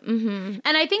 Mm-hmm.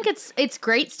 And I think it's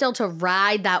great still to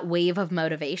ride that wave of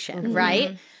motivation,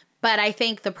 right? But I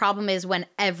think the problem is when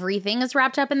everything is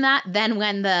wrapped up in that, then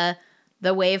when the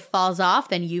wave falls off,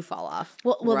 then you fall off.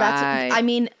 Well, that's, I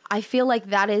mean, I feel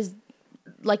like that is,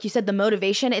 like you said, the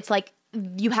motivation. It's like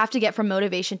you have to get from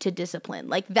motivation to discipline.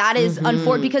 Like that is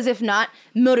unfortunate, because if not,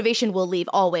 motivation will leave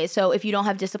always. So if you don't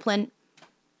have discipline,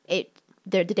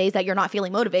 the days that you're not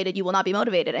feeling motivated, you will not be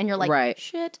motivated. And you're like,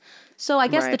 shit. So I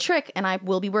guess the trick, and I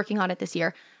will be working on it this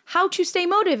year, how to stay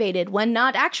motivated when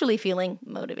not actually feeling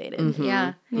motivated.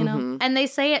 Yeah. You know? And they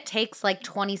say it takes like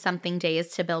 20-something days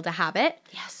to build a habit.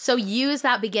 Yes. So use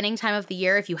that beginning time of the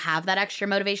year, if you have that extra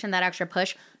motivation, that extra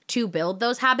push, to build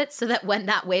those habits so that when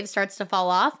that wave starts to fall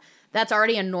off, that's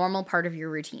already a normal part of your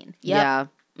routine. Yep.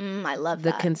 Yeah. I love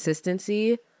the that.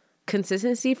 consistency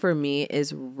for me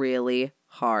is really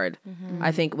hard.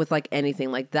 I think with like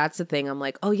anything, like that's the thing. I'm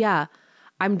like, oh yeah,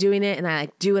 I'm doing it, and I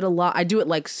like do it a lot. I do it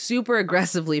like super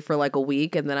aggressively for like a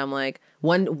week, and then I'm like,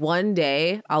 one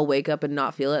day I'll wake up and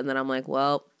not feel it, and then I'm like,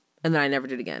 well, and then I never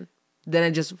do it again. Then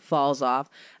it just falls off,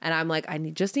 and I'm like,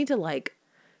 just need to like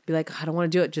be like, I don't want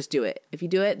to do it. Just do it. If you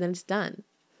do it, then it's done.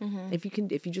 If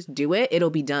you just do it, it'll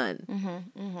be done.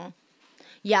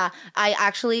 Yeah, I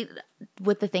actually,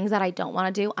 with the things that I don't want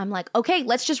to do, I'm like, okay,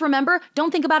 let's just remember, don't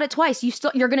think about it twice.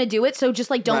 You're going to do it. So just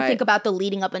like, don't think about the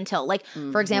leading up until, like,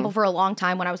 for example, for a long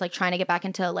time when I was like trying to get back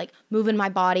into like moving my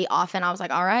body often, I was like,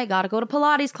 all right, got to go to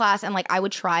Pilates class. And like, I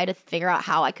would try to figure out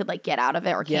how I could like get out of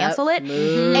it or cancel it.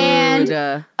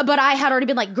 But I had already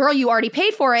been like, girl, you already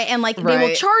paid for it. And like, they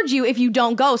will charge you if you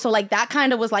don't go. So like, that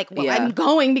kind of was like, well, I'm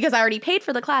going because I already paid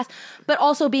for the class. But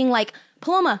also being like,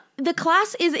 Paloma, the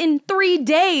class is in 3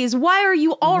 days. Why are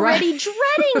you already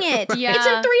dreading it? Yeah. It's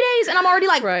in 3 days. And I'm already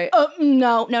like,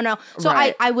 no. So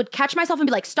I would catch myself and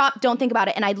be like, stop, don't think about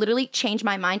it. And I'd literally change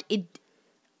my mind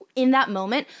in that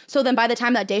moment. So then by the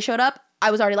time that day showed up, I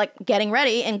was already like getting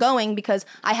ready and going because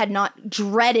I had not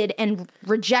dreaded and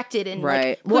rejected and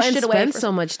like pushed it away. Spend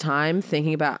so much time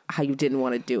thinking about how you didn't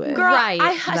want to do it. Girl,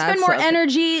 I spend more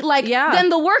energy than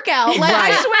the workout. Like,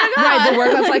 I swear to God. Right, the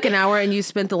workout's like an hour and you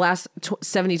spent the last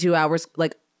 72 hours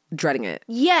like dreading it.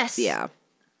 Yes. Yeah.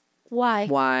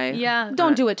 Why? Yeah.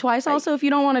 Don't do it twice. Also, if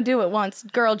you don't want to do it once,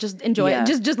 girl, just enjoy it.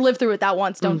 Just live through it that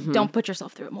once. Don't put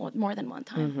yourself through it more than one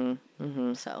time.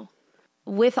 So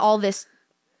with all this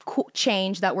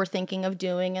change that we're thinking of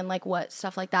doing and like what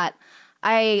stuff like that,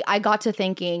 I got to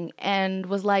thinking and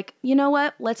was like, you know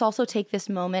what? Let's also take this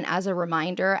moment as a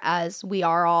reminder, as we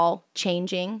are all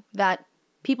changing, that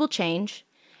people change.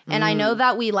 And I know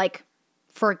that we like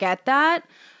forget that,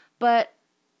 but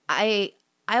I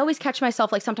always catch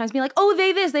myself like sometimes being like, oh,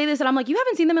 they this. And I'm like, you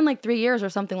haven't seen them in like 3 years or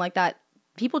something like that.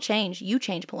 People change. You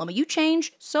change, Paloma. You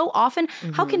change so often.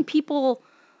 How can people...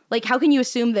 like, how can you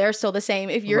assume they're still the same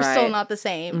if you're still not the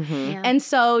same? Yeah. And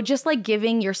so just, like,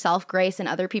 giving yourself grace and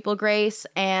other people grace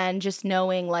and just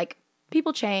knowing, like,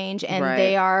 people change and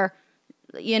they are,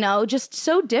 you know, just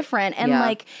so different. And,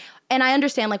 like, and I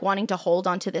understand, like, wanting to hold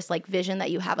on to this, like, vision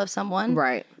that you have of someone.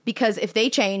 Right. Because if they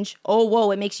change,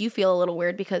 it makes you feel a little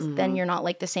weird because then you're not,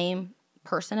 like, the same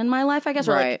person in my life, I guess.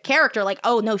 Or, like, character. Like,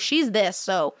 oh, no, she's this.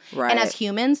 So, and as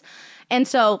humans. And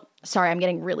so... sorry, I'm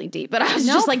getting really deep, but I was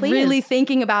just like really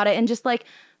thinking about it and just like,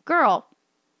 girl,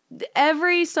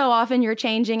 every so often you're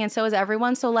changing and so is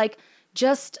everyone. So like,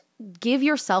 just give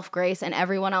yourself grace and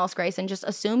everyone else grace and just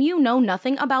assume you know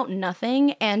nothing about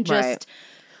nothing and just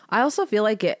I also feel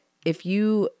like if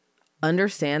you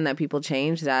understand that people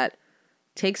change, that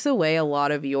takes away a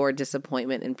lot of your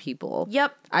disappointment in people.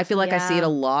 Yep. I feel like I see it a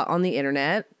lot on the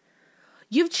internet.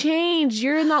 You've changed.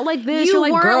 You're not like this. You You're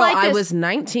like, weren't girl, like I this." was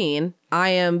 19. I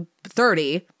am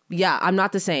 30. Yeah, I'm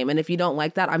not the same. And if you don't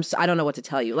like that, I don't know what to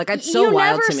tell you. Like, it's so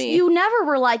wild to me. You never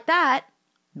were like that.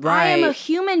 Right. I am a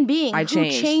human being I who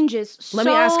changed. changes so Let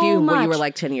me ask you what you were much.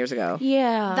 like 10 years ago.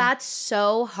 Yeah. That's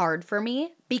so hard for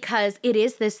me because it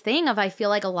is this thing of I feel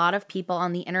like a lot of people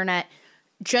on the internet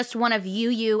just want to view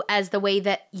you as the way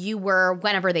that you were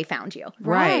whenever they found you.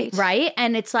 Right. Right?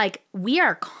 And it's like we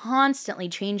are constantly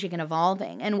changing and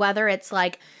evolving. And whether it's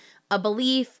like a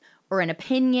belief or an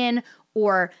opinion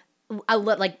or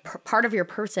part of your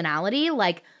personality,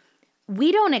 like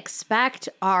we don't expect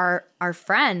our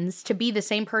friends to be the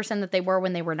same person that they were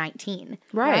when they were 19.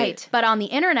 Right. But on the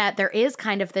internet, there is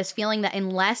kind of this feeling that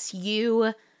unless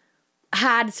you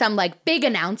had some like big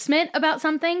announcement about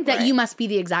something, that you must be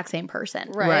the exact same person.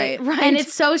 Right. And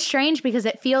it's so strange because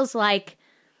it feels like,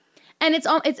 and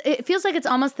it feels like it's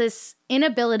almost this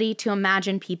inability to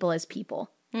imagine people as people.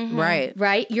 Right.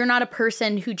 Right? You're not a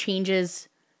person who changes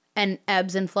and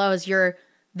ebbs and flows. You're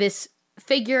this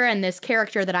figure and this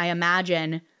character that I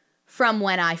imagine from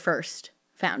when I first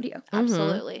found you.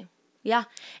 Absolutely. Yeah.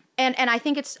 And I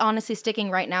think it's honestly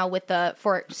sticking right now with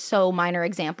for so minor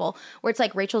example, where it's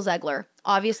like Rachel Zegler.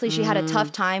 Obviously, she had a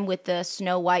tough time with the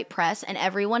Snow White press, and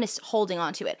everyone is holding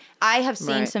on to it. I have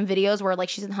seen some videos where like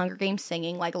she's in the Hunger Games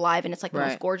singing like live, and it's like the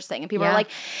most gorgeous thing. And people are like,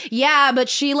 yeah, but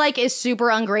she like is super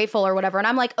ungrateful or whatever. And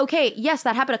I'm like, okay, yes,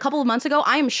 that happened a couple of months ago.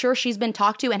 I am sure she's been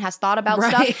talked to and has thought about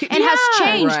stuff and has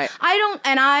changed. Right.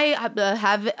 I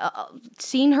have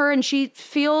seen her, and she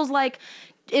feels like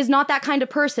is not that kind of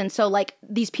person. So like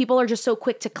these people are just so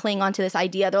quick to cling onto this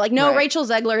idea. They're like, no, Rachel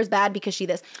Zegler is bad because she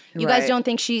this. You guys don't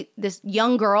think this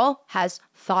young girl has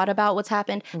thought about what's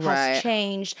happened, has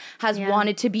changed, has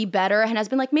wanted to be better, and has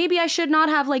been like, maybe I should not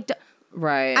have like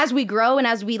Right. As we grow and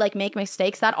as we like make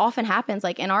mistakes, that often happens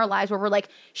like in our lives where we're like,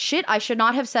 shit, I should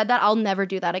not have said that. I'll never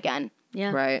do that again.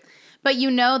 Yeah. Right. But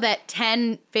you know that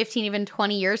 10, 15, even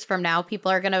 20 years from now,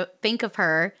 people are going to think of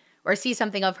her or see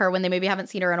something of her when they maybe haven't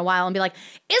seen her in a while and be like,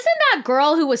 isn't that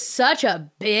girl who was such a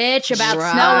bitch about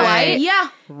Snow White? Yeah.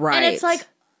 Right. And it's like,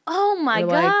 oh my You're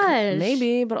gosh. like,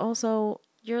 maybe, but also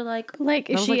You're like, Like,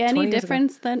 is was, she like, any 20 years ago.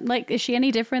 different than is she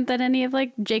any different than any of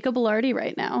like Jacob Elordi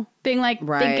right now? Being like,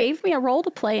 Right. they gave me a role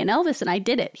to play in Elvis and I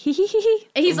did it. He.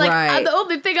 He's like, Right. the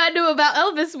only thing I knew about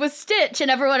Elvis was Stitch. And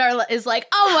everyone is like,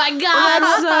 oh my God.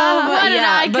 What an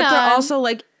icon. but they're also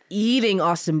like eating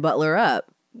Austin Butler up.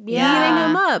 Eating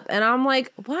him up. And I'm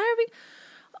like, why are we...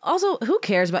 Also, who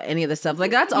cares about any of this stuff?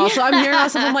 Like, that's also... I'm hearing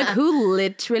also, I'm like, who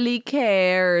literally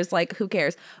cares? Like, who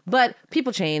cares? But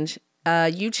people change.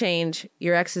 You change.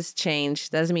 Your exes change.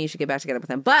 That doesn't mean you should get back together with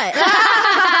them. But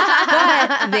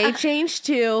they change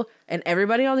too. And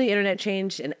everybody on the internet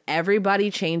changed. And everybody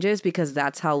changes because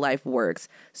that's how life works.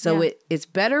 So it's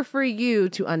better for you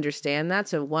to understand that.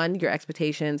 So one, your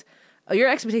expectations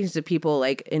of people,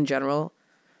 like, in general,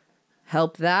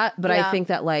 help that. But I think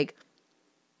that, like,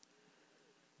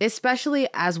 especially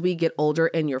as we get older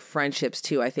in your friendships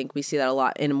too, I think we see that a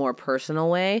lot in a more personal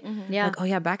way. Yeah. Like, oh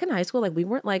yeah, back in high school, like we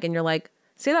weren't like, and you're like,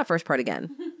 say that first part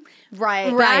again.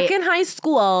 right. Back in high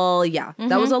school, yeah,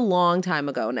 that was a long time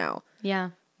ago now. Yeah.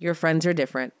 Your friends are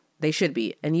different. They should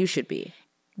be, and you should be.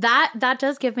 That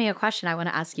does give me a question I want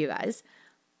to ask you guys.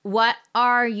 What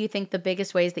are you think the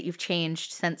biggest ways that you've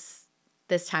changed since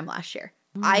this time last year?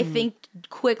 I think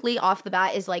quickly off the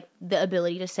bat is like the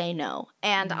ability to say no.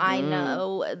 And I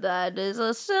know that is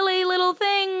a silly little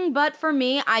thing, but for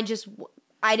me, I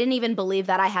didn't even believe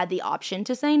that I had the option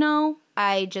to say no.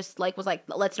 I just like was like,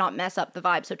 let's not mess up the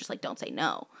vibe. So just like, don't say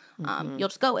no. You'll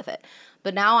just go with it.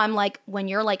 But now I'm like, when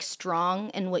you're like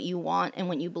strong in what you want and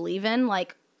what you believe in,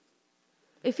 like,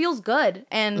 it feels good.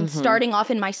 And starting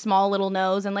off in my small little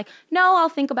no's and like, no, I'll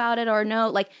think about it, or no,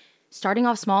 like, starting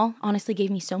off small honestly gave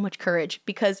me so much courage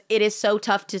because it is so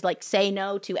tough to like say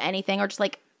no to anything, or just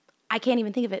like, I can't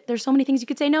even think of it. There's so many things you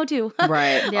could say no to.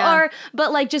 Right. Yeah.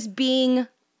 But like just being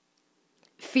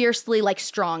fiercely like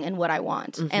strong in what I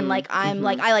want. And like, I'm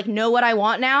like, I like know what I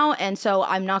want now. And so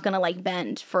I'm not going to like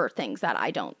bend for things that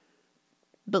I don't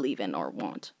believe in or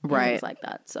want. and Right. Things like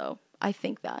that. So I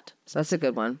think that. So that's a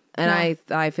good one. And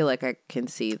I feel like I can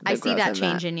see the I see growth that in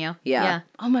change in you. Yeah.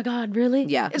 Oh my God, really?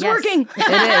 Yeah. It's Yes. working.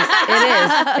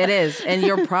 It is. And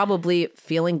you're probably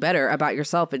feeling better about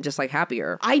yourself and just like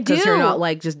happier. I Because you're do. not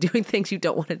like just doing things you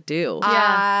don't want to do.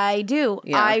 I do.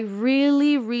 Yeah. I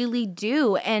really, really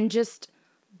do. And just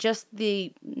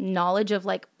the knowledge of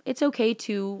like, it's okay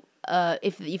to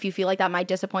if you feel like that might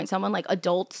disappoint someone, like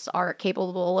adults are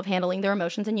capable of handling their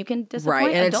emotions, and you can disappoint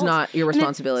Right, and it's adults. not your And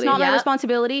responsibility. It's not my Yep.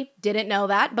 responsibility. Didn't know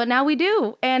that, but now we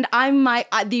do. And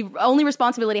the only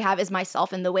responsibility I have is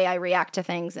myself and the way I react to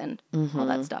things and all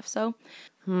that stuff. So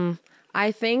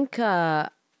I think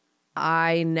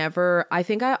I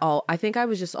think I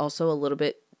was just also a little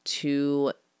bit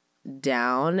too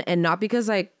down, and not because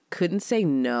I couldn't say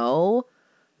no,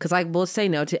 because I will say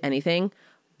no to anything,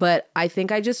 but I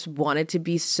think I just wanted to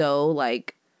be so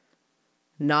like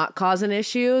not cause an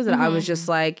issue that I was just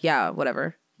like, yeah,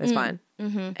 whatever, it's fine.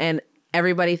 And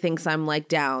everybody thinks I'm like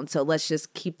down, so let's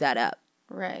just keep that up.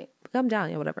 right. I'm down,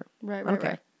 yeah, whatever. Right, I don't care.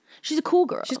 right. She's a cool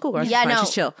girl. She's a cool girl. She's Yeah, fine. no.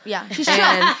 She's chill. Yeah, she's chill.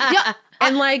 And, Yeah.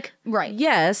 and like, Right.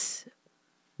 yes,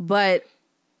 but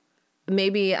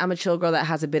maybe I'm a chill girl that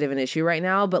has a bit of an issue right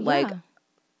now, but like, Yeah.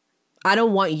 I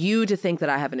don't want you to think that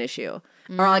I have an issue.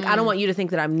 Or like, I don't want you to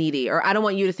think that I'm needy, or I don't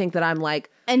want you to think that I'm like,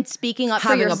 And speaking up for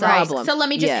having a yourself. problem. So let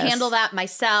me just Yes. handle that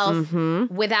myself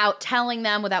without telling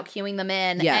them, without cueing them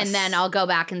in, Yes. and then I'll go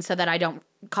back and so that I don't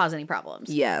cause any problems.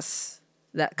 yes,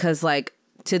 that, cause like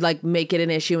to like make it an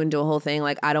issue and do a whole thing.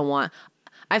 Like, I don't want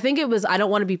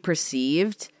to be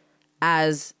perceived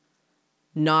as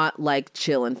not like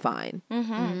chill and fine.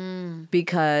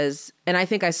 Because, and I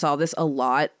think I saw this a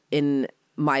lot in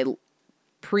my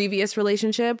previous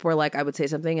relationship where like I would say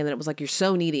something and then it was like, you're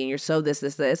so needy and you're so this.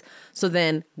 So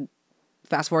then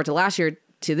fast forward to last year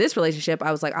to this relationship,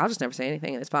 I was like, I'll just never say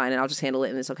anything and it's fine and I'll just handle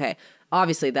it and it's okay.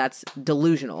 Obviously that's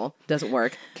delusional. Doesn't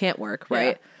work. Can't work.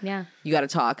 Right. Yeah. You got to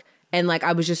talk. And like,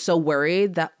 I was just so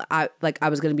worried that I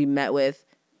was going to be met with,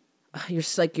 you're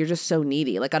just so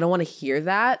needy. Like, I don't want to hear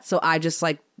that. So I just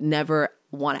like never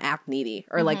want to act needy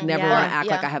or like never Yeah. want to act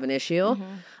like I have an issue.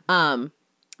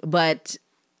 But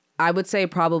I would say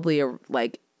probably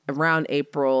like around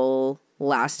April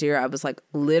last year, I was like,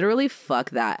 literally,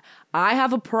 fuck that. I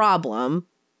have a problem.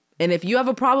 And if you have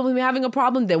a problem with me having a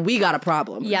problem, then we got a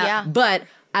problem. Yeah. Yeah. But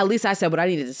at least I said what I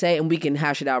needed to say and we can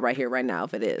hash it out right here, right now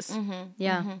if it is.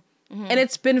 Yeah. And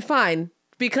it's been fine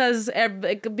because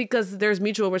there's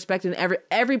mutual respect in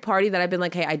every party that I've been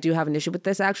like, hey, I do have an issue with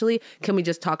this actually. Can we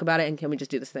just talk about it and can we just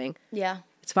do this thing? Yeah.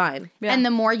 It's fine. And the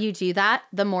more you do that,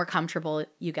 the more comfortable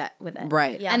you get with it.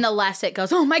 Right. Yeah. And the less it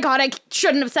goes, oh my God, I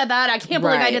shouldn't have said that. I can't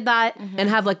believe I Right. did that. And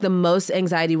have like the most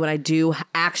anxiety when I do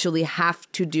actually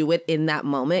have to do it in that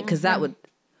moment because that would,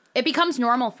 It becomes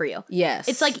normal for you. yes.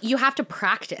 It's like you have to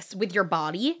practice with your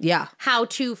body Yeah. how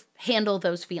to handle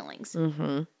those feelings.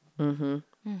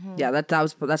 Yeah,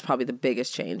 that's probably the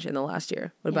biggest change in the last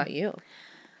year. What about you?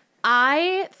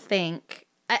 I think,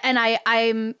 and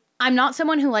I'm not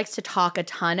someone who likes to talk a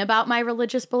ton about my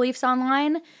religious beliefs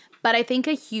online, but I think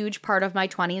a huge part of my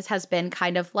 20s has been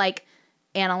kind of like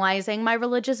analyzing my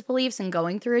religious beliefs and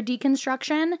going through a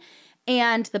deconstruction.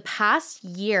 And the past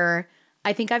year,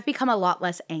 I think I've become a lot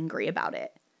less angry about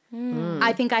it.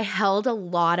 I think I held a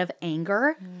lot of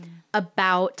anger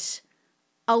about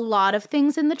a lot of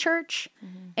things in the church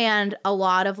and a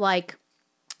lot of like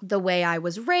the way I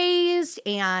was raised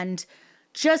and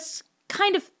just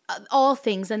kind of all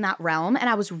things in that realm. And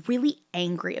I was really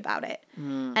angry about it.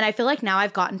 And I feel like now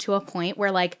I've gotten to a point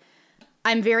where like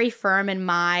I'm very firm in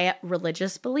my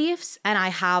religious beliefs and I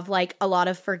have like a lot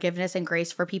of forgiveness and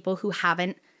grace for people who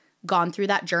haven't gone through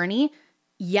that journey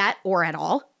yet or at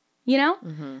all, you know?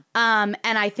 And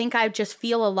I think I just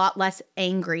feel a lot less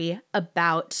angry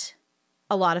about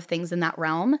a lot of things in that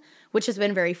realm, which has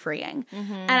been very freeing.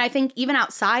 And I think even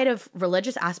outside of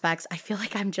religious aspects, I feel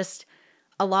like I'm just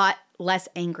a lot less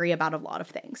angry about a lot of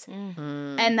things.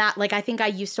 And that, like, I think I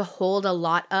used to hold a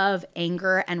lot of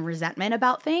anger and resentment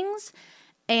about things.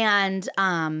 And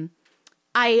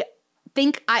I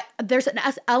think there's an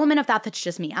element of that that's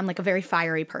just me. I'm like a very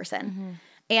fiery person.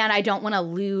 And I don't want to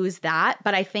lose that.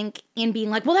 But I think in being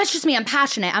like, well, that's just me. I'm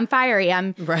passionate. I'm fiery.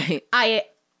 Right. I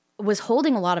was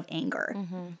holding a lot of anger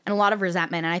and a lot of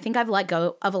resentment. And I think I've let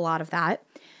go of a lot of that.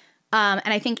 And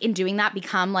I think in doing that,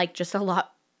 become like just a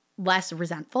lot less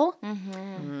resentful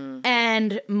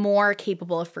and more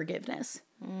capable of forgiveness,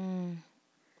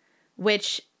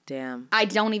 which Damn. I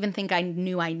don't even think I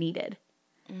knew I needed.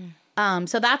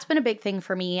 So that's been a big thing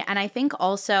for me. And I think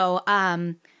also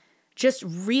just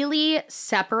really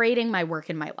separating my work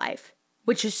and my life,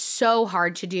 which is so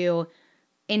hard to do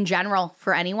in general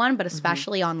for anyone, but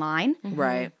especially online.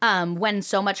 Right. When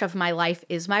so much of my life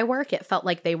is my work, it felt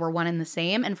like they were one and the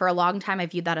same. And for a long time, I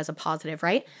viewed that as a positive,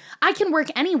 right? I can work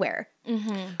anywhere.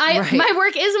 Right. My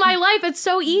work is my life. It's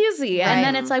so easy. And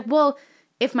then it's like, well,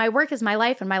 if my work is my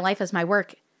life and my life is my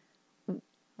work,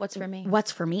 What's for me?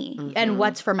 what's for me and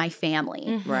what's for my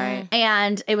family? Right.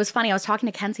 And it was funny. I was talking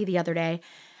to Kenzie the other day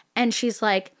and she's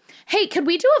like, hey, could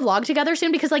we do a vlog together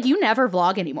soon? Because like you never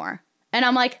vlog anymore. And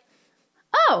I'm like,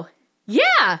 oh, yeah.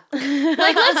 Like,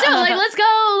 let's do it. Like,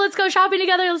 let's go shopping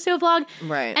together. Let's do a vlog.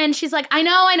 Right. And she's like, I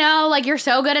know. Like, you're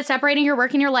so good at separating your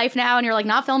work and your life now. And you're like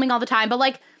not filming all the time. But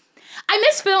like, I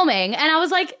miss filming. And I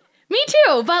was like, me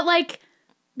too. But like,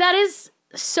 that is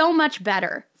so much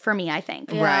better for me, I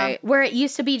think. Yeah. Right. Where it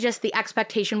used to be just the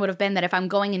expectation would have been that if I'm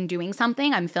going and doing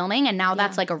something, I'm filming. And now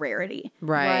that's like a rarity.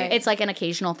 Right. It's like an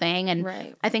occasional thing. And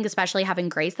Right. I think especially having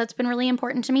Grace, that's been really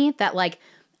important to me. That like,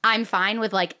 I'm fine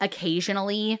with like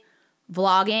occasionally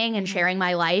vlogging and sharing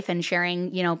my life and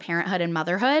sharing, you know, parenthood and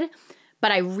motherhood.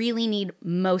 But I really need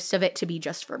most of it to be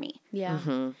just for me. Yeah.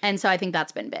 And so I think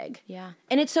that's been big. Yeah.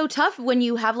 And it's so tough when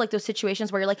you have like those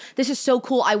situations where you're like, this is so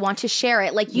cool. I want to share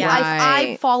it. Like, Yeah. I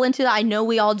Right. fall into that. I know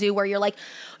we all do, where you're like,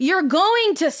 you're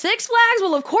going to Six Flags.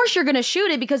 Well, of course you're going to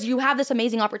shoot it because you have this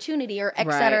amazing opportunity, or et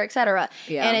cetera, Right. et cetera.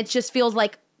 Yeah. And it just feels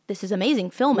like, this is amazing.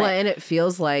 Film Well, it. and it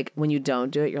feels like when you don't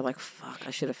do it, you're like, fuck,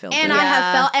 I should have filmed And it. I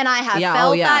have Yeah,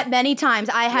 felt yeah. that many times.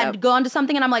 I had Yep. gone to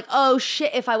something and I'm like, oh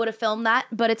shit, if I would have filmed that.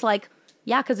 But it's like,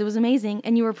 yeah, because it was amazing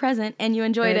and you were present and you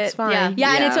enjoyed It's it. fine. Yeah. Yeah,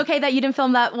 and Yeah. it's okay that you didn't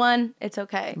film that one. It's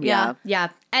okay. Yeah. Yeah.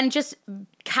 And just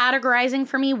categorizing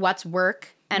for me what's work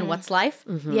and what's life.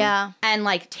 Yeah. And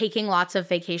like taking lots of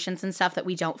vacations and stuff that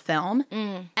we don't film.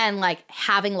 And like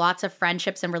having lots of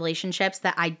friendships and relationships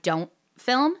that I don't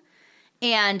film.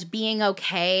 And being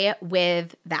okay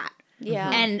with that.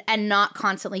 Yeah. And not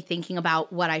constantly thinking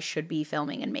about what I should be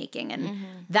filming and making. And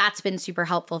that's been super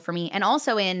helpful for me. And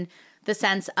also in the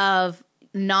sense of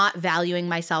not valuing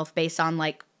myself based on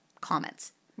like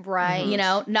comments. Right. You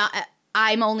know,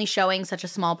 I'm only showing such a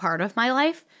small part of my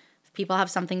life. If people have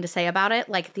something to say about it,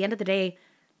 like at the end of the day,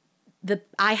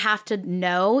 I have to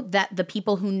know that the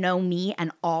people who know me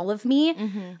and all of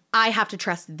me, I have to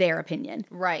trust their opinion.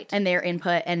 Right. And their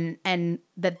input and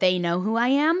that they know who I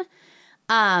am.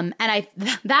 And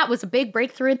that was a big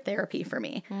breakthrough in therapy for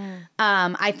me.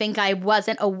 I think I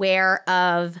wasn't aware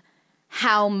of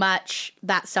how much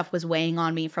that stuff was weighing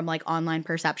on me from like online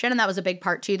perception. And that was a big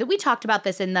part too, that we talked about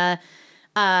this in the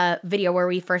video where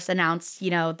we first announced, you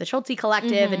know, the Schulte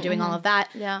Collective and doing all of that.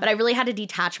 Yeah. But I really had to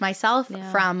detach myself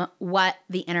from what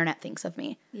the internet thinks of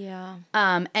me. Yeah.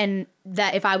 And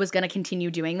that if I was going to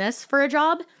continue doing this for a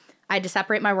job, I had to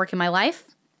separate my work and my life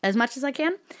as much as I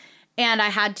can. And I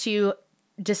had to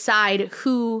decide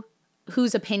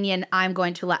whose opinion I'm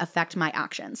going to let affect my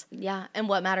actions. Yeah. And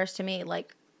what matters to me,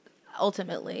 like,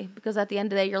 ultimately, because at the end of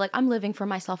the day, you're like, I'm living for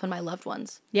myself and my loved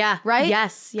ones. Yeah. Right?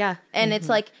 Yes. Yeah. And it's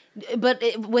like, but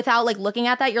without like looking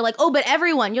at that, you're like, oh, but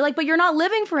everyone. You're like, but you're not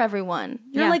living for everyone.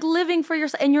 You're Yeah. like living for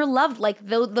yourself, and you're loved. Like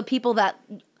the people that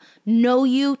know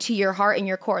you to your heart and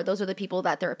your core, those are the people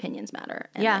that their opinions matter.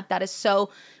 And Yeah. like, that is so,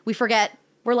 we forget.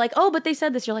 We're like, oh, but they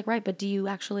said this. You're like, right, but do you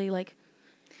actually like,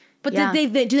 but Yeah.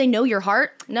 do they know your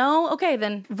heart? No? Okay,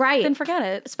 then. Right. Then forget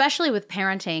it. Especially with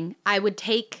parenting, I would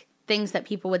take things that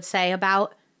people would say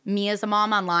about me as a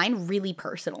mom online really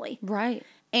personally. Right.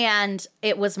 And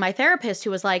it was my therapist who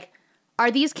was like, are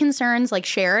these concerns like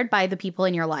shared by the people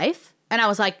in your life? And I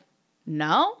was like,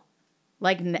 no,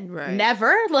 like Right.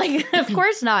 never, like, of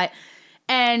course not.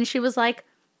 And she was like,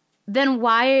 then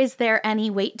why is there any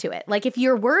weight to it? Like, if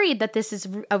you're worried that this is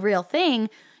a real thing,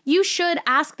 you should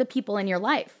ask the people in your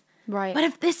life. Right. But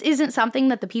if this isn't something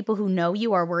that the people who know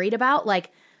you are worried about,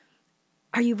 like,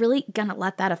 are you really gonna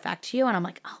let that affect you? And I'm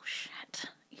like, oh shit,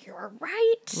 you're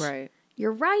right. Right.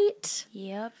 You're right.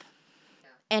 Yep.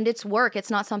 And it's work. It's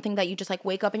not something that you just like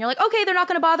wake up and you're like, okay, they're not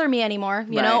going to bother me anymore,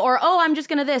 you know? Right. Or, oh, I'm just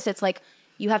going to this. It's like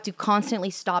you have to constantly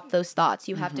stop those thoughts.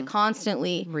 You have to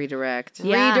constantly Redirect.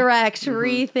 Yeah. redirect,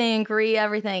 rethink,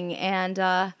 everything. And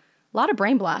a lot of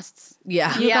brain blasts.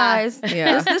 Yeah. You guys,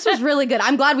 Yeah. this was really good.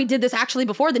 I'm glad we did this actually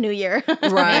before the new year.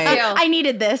 Right. I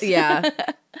needed this. Yeah.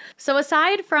 So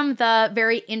aside from the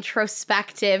very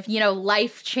introspective, you know,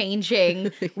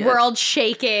 life-changing,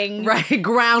 world-shaking, Right.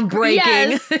 Groundbreaking.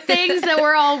 yes, things that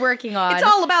we're all working on. It's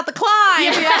all about the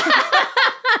climb.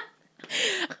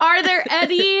 Are there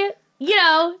any, you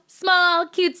know, small,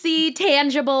 cutesy,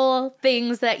 tangible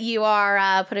things that you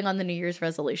are putting on the New Year's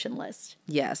resolution list?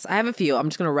 Yes. I have a few. I'm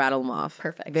just going to rattle them off.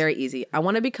 Perfect. Very easy. I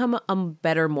want to become a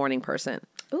better morning person.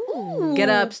 Ooh. Get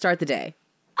up, start the day.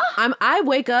 I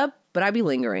wake up, but I be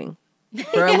lingering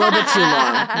for a little bit too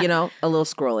long, you know, a little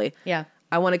scrolly. Yeah.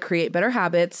 I want to create better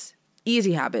habits,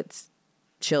 easy habits,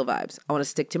 chill vibes. I want to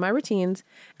stick to my routines,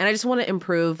 and I just want to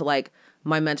improve like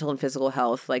my mental and physical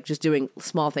health, like just doing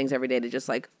small things every day to just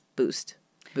like boost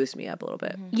me up a little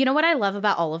bit. You know what I love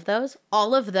about all of those?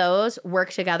 All of those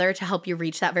work together to help you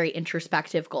reach that very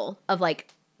introspective goal of like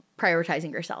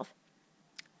prioritizing yourself.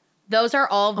 Those are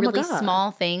all my really God.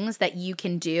 small things that you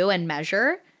can do and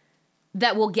measure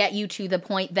that will get you to the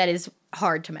point that is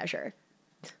hard to measure.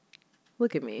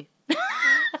 Look at me.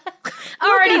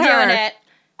 Already at her. doing it.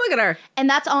 Look at her. And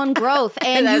that's on growth.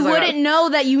 And That you is on wouldn't growth. know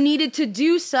that you needed to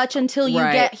do such until you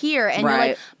Right. get here. And you're Right.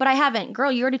 like, but I haven't.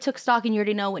 Girl, you already took stock and you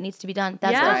already know what needs to be done.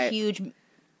 That's Yeah. a Right. huge,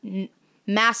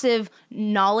 massive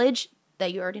knowledge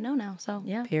that you already know now. So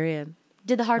Yeah. Period.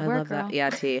 did the hard I work, love girl. that.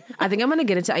 Yeah, T. I think I'm gonna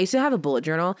get into. I used to have a bullet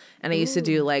journal, and I used to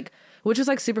do like, which was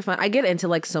like super fun. I get into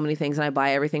like so many things, and I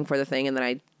buy everything for the thing, and then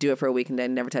I do it for a week and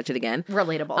then never touch it again.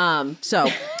 Relatable. So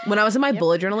when I was in my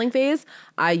bullet journaling phase,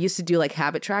 I used to do like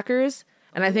habit trackers.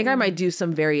 And I think I might do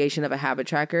some variation of a habit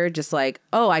tracker, just like,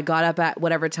 oh, I got up at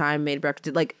whatever time, made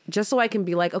breakfast, like, just so I can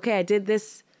be like, okay, I did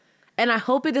this. And I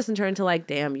hope it doesn't turn into like,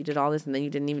 damn, you did all this and then you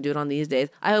didn't even do it on these days.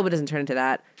 I hope it doesn't turn into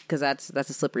that, because that's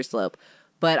a slippery slope.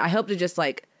 But I hope to just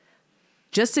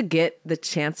to get the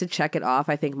chance to check it off,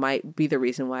 I think might be the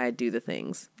reason why I do the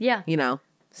things. Yeah. You know?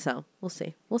 So we'll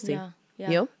see. We'll see. Yeah.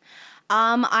 You?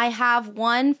 I have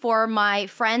one for my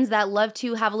friends that love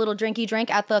to have a little drinky drink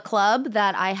at the club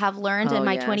that I have learned in Oh,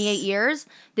 my yes. 28 years.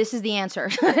 This is the answer.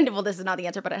 Well, this is not the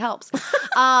answer, but it helps.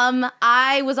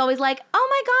 I was always like, oh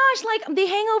my gosh, like the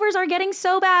hangovers are getting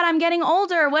so bad. I'm getting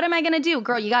older. What am I going to do?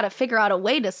 Girl, you got to figure out a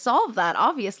way to solve that.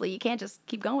 Obviously, you can't just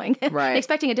keep going Right.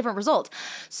 expecting a different result.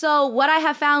 So what I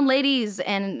have found, ladies,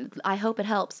 and I hope it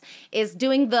helps, is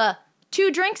doing the 2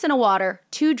 drinks and a water,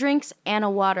 2 drinks and a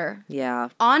water. Yeah.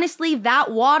 Honestly, that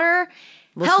water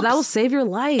Well, helps. that will save your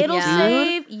life. It'll dude.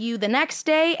 save you the next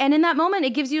day. And in that moment, it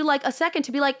gives you like a second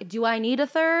to be like, do I need a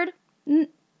third?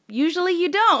 Usually you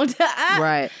don't.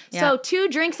 Right. So 2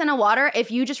 drinks and a water. If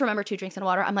you just remember 2 drinks and a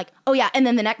water, I'm like, oh yeah. And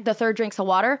then the third drink's a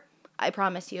water. I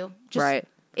promise you. Just, Right.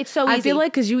 It's so easy. I feel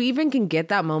like because you even can get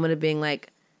that moment of being like,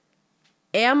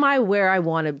 am I where I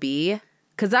want to be?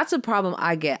 Because that's a problem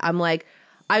I get. I'm like,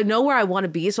 I know where I want to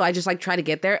be, so I just like try to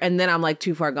get there, and then I'm like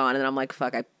too far gone, and then I'm like,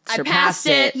 fuck, I surpassed passed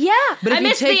it. Yeah. But if I you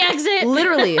missed take, the exit.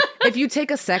 Literally, if you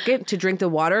take a second to drink the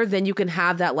water, then you can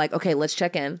have that like, okay, let's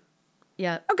check in.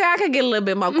 Yeah. Okay, I can get a little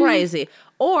bit more crazy,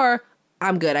 or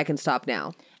I'm good, I can stop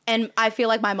now. And I feel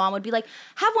like my mom would be like,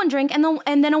 have 1 drink and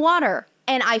then a water.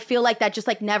 And I feel like that just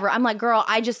like never. I'm like, girl,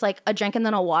 I just like a drink and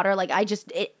then a water. Like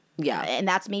Yeah. And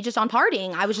that's me just on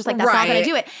partying. I was just like, that's not going Right. to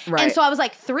do it. Right. And so I was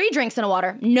like, 3 drinks and a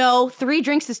water. No, 3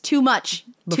 drinks is too much.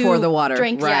 Before 2 the water.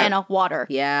 drinks Right. and a water.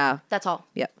 Yeah. That's all.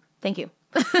 Yep. Thank you.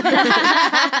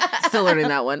 Still learning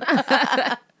that one.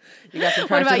 You got some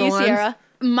What about practical you, ones? Sierra?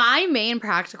 My main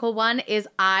practical one is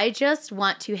I just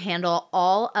want to handle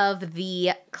all of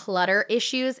the clutter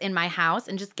issues in my house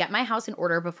and just get my house in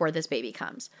order before this baby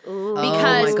comes. Oh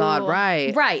my God,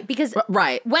 right. Right, because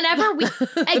Right. whenever we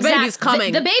the baby's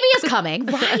coming. the baby is coming,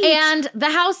 right? And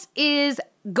the house is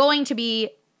going to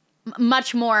be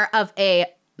much more of a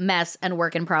mess and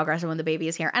work in progress when the baby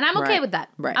is here, and I'm okay Right. with that.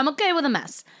 Right. I'm okay with a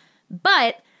mess,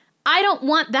 but I don't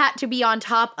want that to be on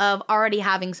top of already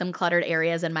having some cluttered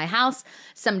areas in my house,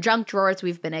 some junk drawers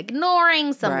we've been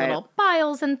ignoring, some Right. little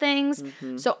piles and things.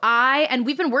 So and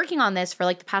we've been working on this for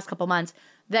like the past couple months,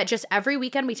 that just every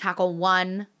weekend we tackle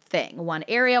one thing, one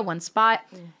area, one spot.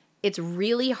 It's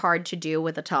really hard to do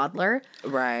with a toddler.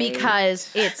 Right.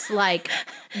 Because it's like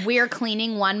we're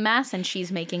cleaning one mess and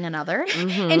she's making another.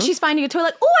 And she's finding a toy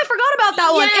like, oh, I forgot about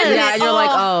that one. Yes. Isn't Yeah, it? and you're like,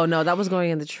 oh no, that was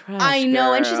going in the trash. I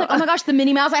know. And she's girl. like, oh my gosh, the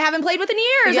Minnie Mouse I haven't played with in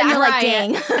years. Yeah, and you're like, right.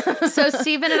 dang. So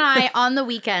Steven and I on the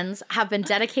weekends have been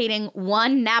dedicating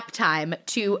one nap time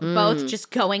to both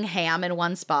just going ham in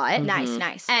one spot.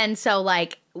 Nice. And so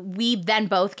like we then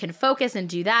both can focus and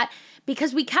do that,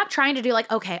 because we kept trying to do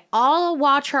like, okay, I'll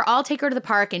watch her, I'll take her to the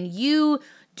park and you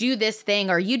do this thing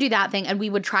or you do that thing. And we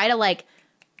would try to like,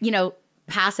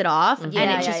 pass it off. And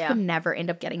Yeah, it just yeah. would never end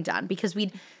up getting done, because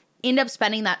we'd end up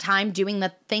spending that time doing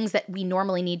the things that we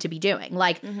normally need to be doing,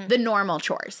 like the normal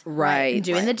chores. Right.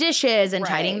 Doing the dishes and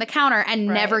tidying the counter and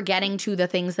never getting to the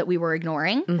things that we were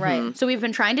ignoring. Right. So we've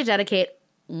been trying to dedicate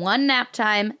one nap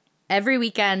time every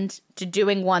weekend to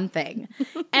doing one thing.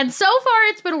 And so far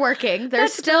it's been working.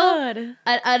 There's still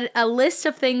a list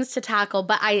of things to tackle,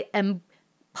 but I am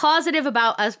positive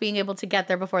about us being able to get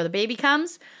there before the baby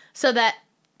comes, so that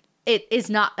it is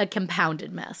not a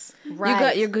compounded mess.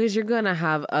 Right. Because you're gonna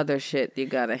have other shit you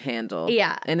gotta handle.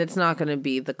 Yeah. And it's not gonna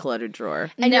be the cluttered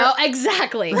drawer. No,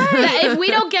 exactly. If we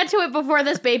don't get to it before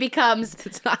this baby comes,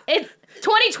 it's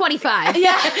 2025.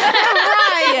 Yeah.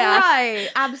 Right. Yeah. Right.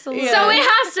 Absolutely. So it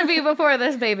has to be before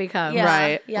this baby comes. Yeah.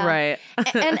 Right. yeah. Right.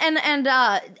 and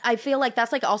I feel like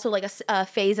that's like also like a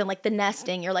phase in like the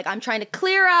nesting. You're like, I'm trying to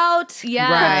clear out,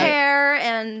 Yeah. Right. prepare,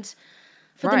 and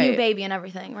for the new baby and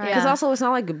everything, right? Because also, it's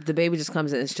not like the baby just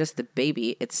comes in. It's just the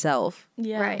baby itself.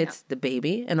 Yeah. Right. It's the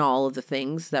baby and all of the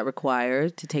things that require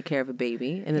to take care of a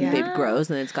baby. And then the baby grows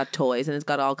and then it's got toys and it's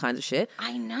got all kinds of shit.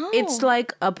 I know. It's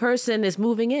like a person is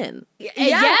moving in.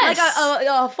 Yes. like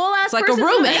a full ass. It's like a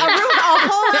roommate. a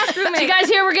full ass Do roommate. you guys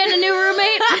hear we're getting a new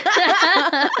roommate?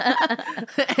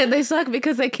 And they suck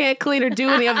because they can't clean or do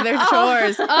any of their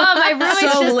chores. Oh, my roommate's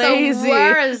So just lazy. the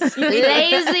worst.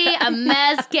 Lazy, a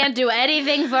mess, can't do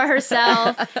anything for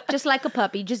herself. Just like a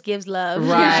puppy, just gives love.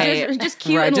 Right. just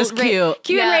cute. Right, and just cute.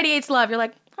 Cute and Yeah. radiates love. You're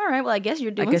like, all right, well, I guess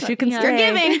you're doing. guess you can You're stay.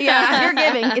 giving. Yeah, you're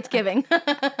giving. It's giving.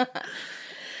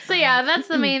 So yeah,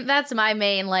 that's my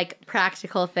main like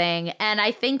practical thing. And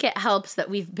I think it helps that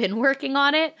we've been working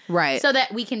on it. Right. So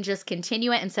that we can just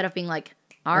continue it instead of being like,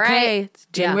 all right. Okay, it's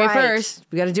January Right. 1st.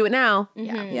 We got to do it now.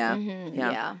 Yeah. Yeah.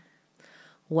 Yeah.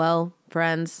 Well,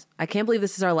 friends, I can't believe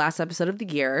this is our last episode of the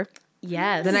year.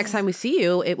 Yes. The next time we see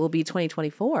you, it will be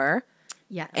 2024.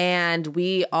 Yes. And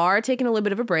we are taking a little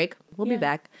bit of a break. We'll be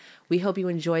back. We hope you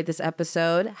enjoyed this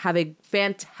episode. Have a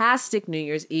fantastic New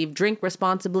Year's Eve. Drink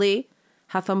responsibly.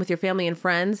 Have fun with your family and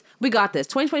friends. We got this.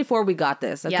 2024, we got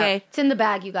this. Okay? It's in the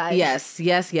bag, you guys.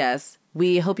 Yes.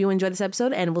 We hope you enjoyed this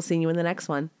episode, and we'll see you in the next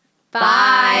one.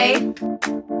 Bye.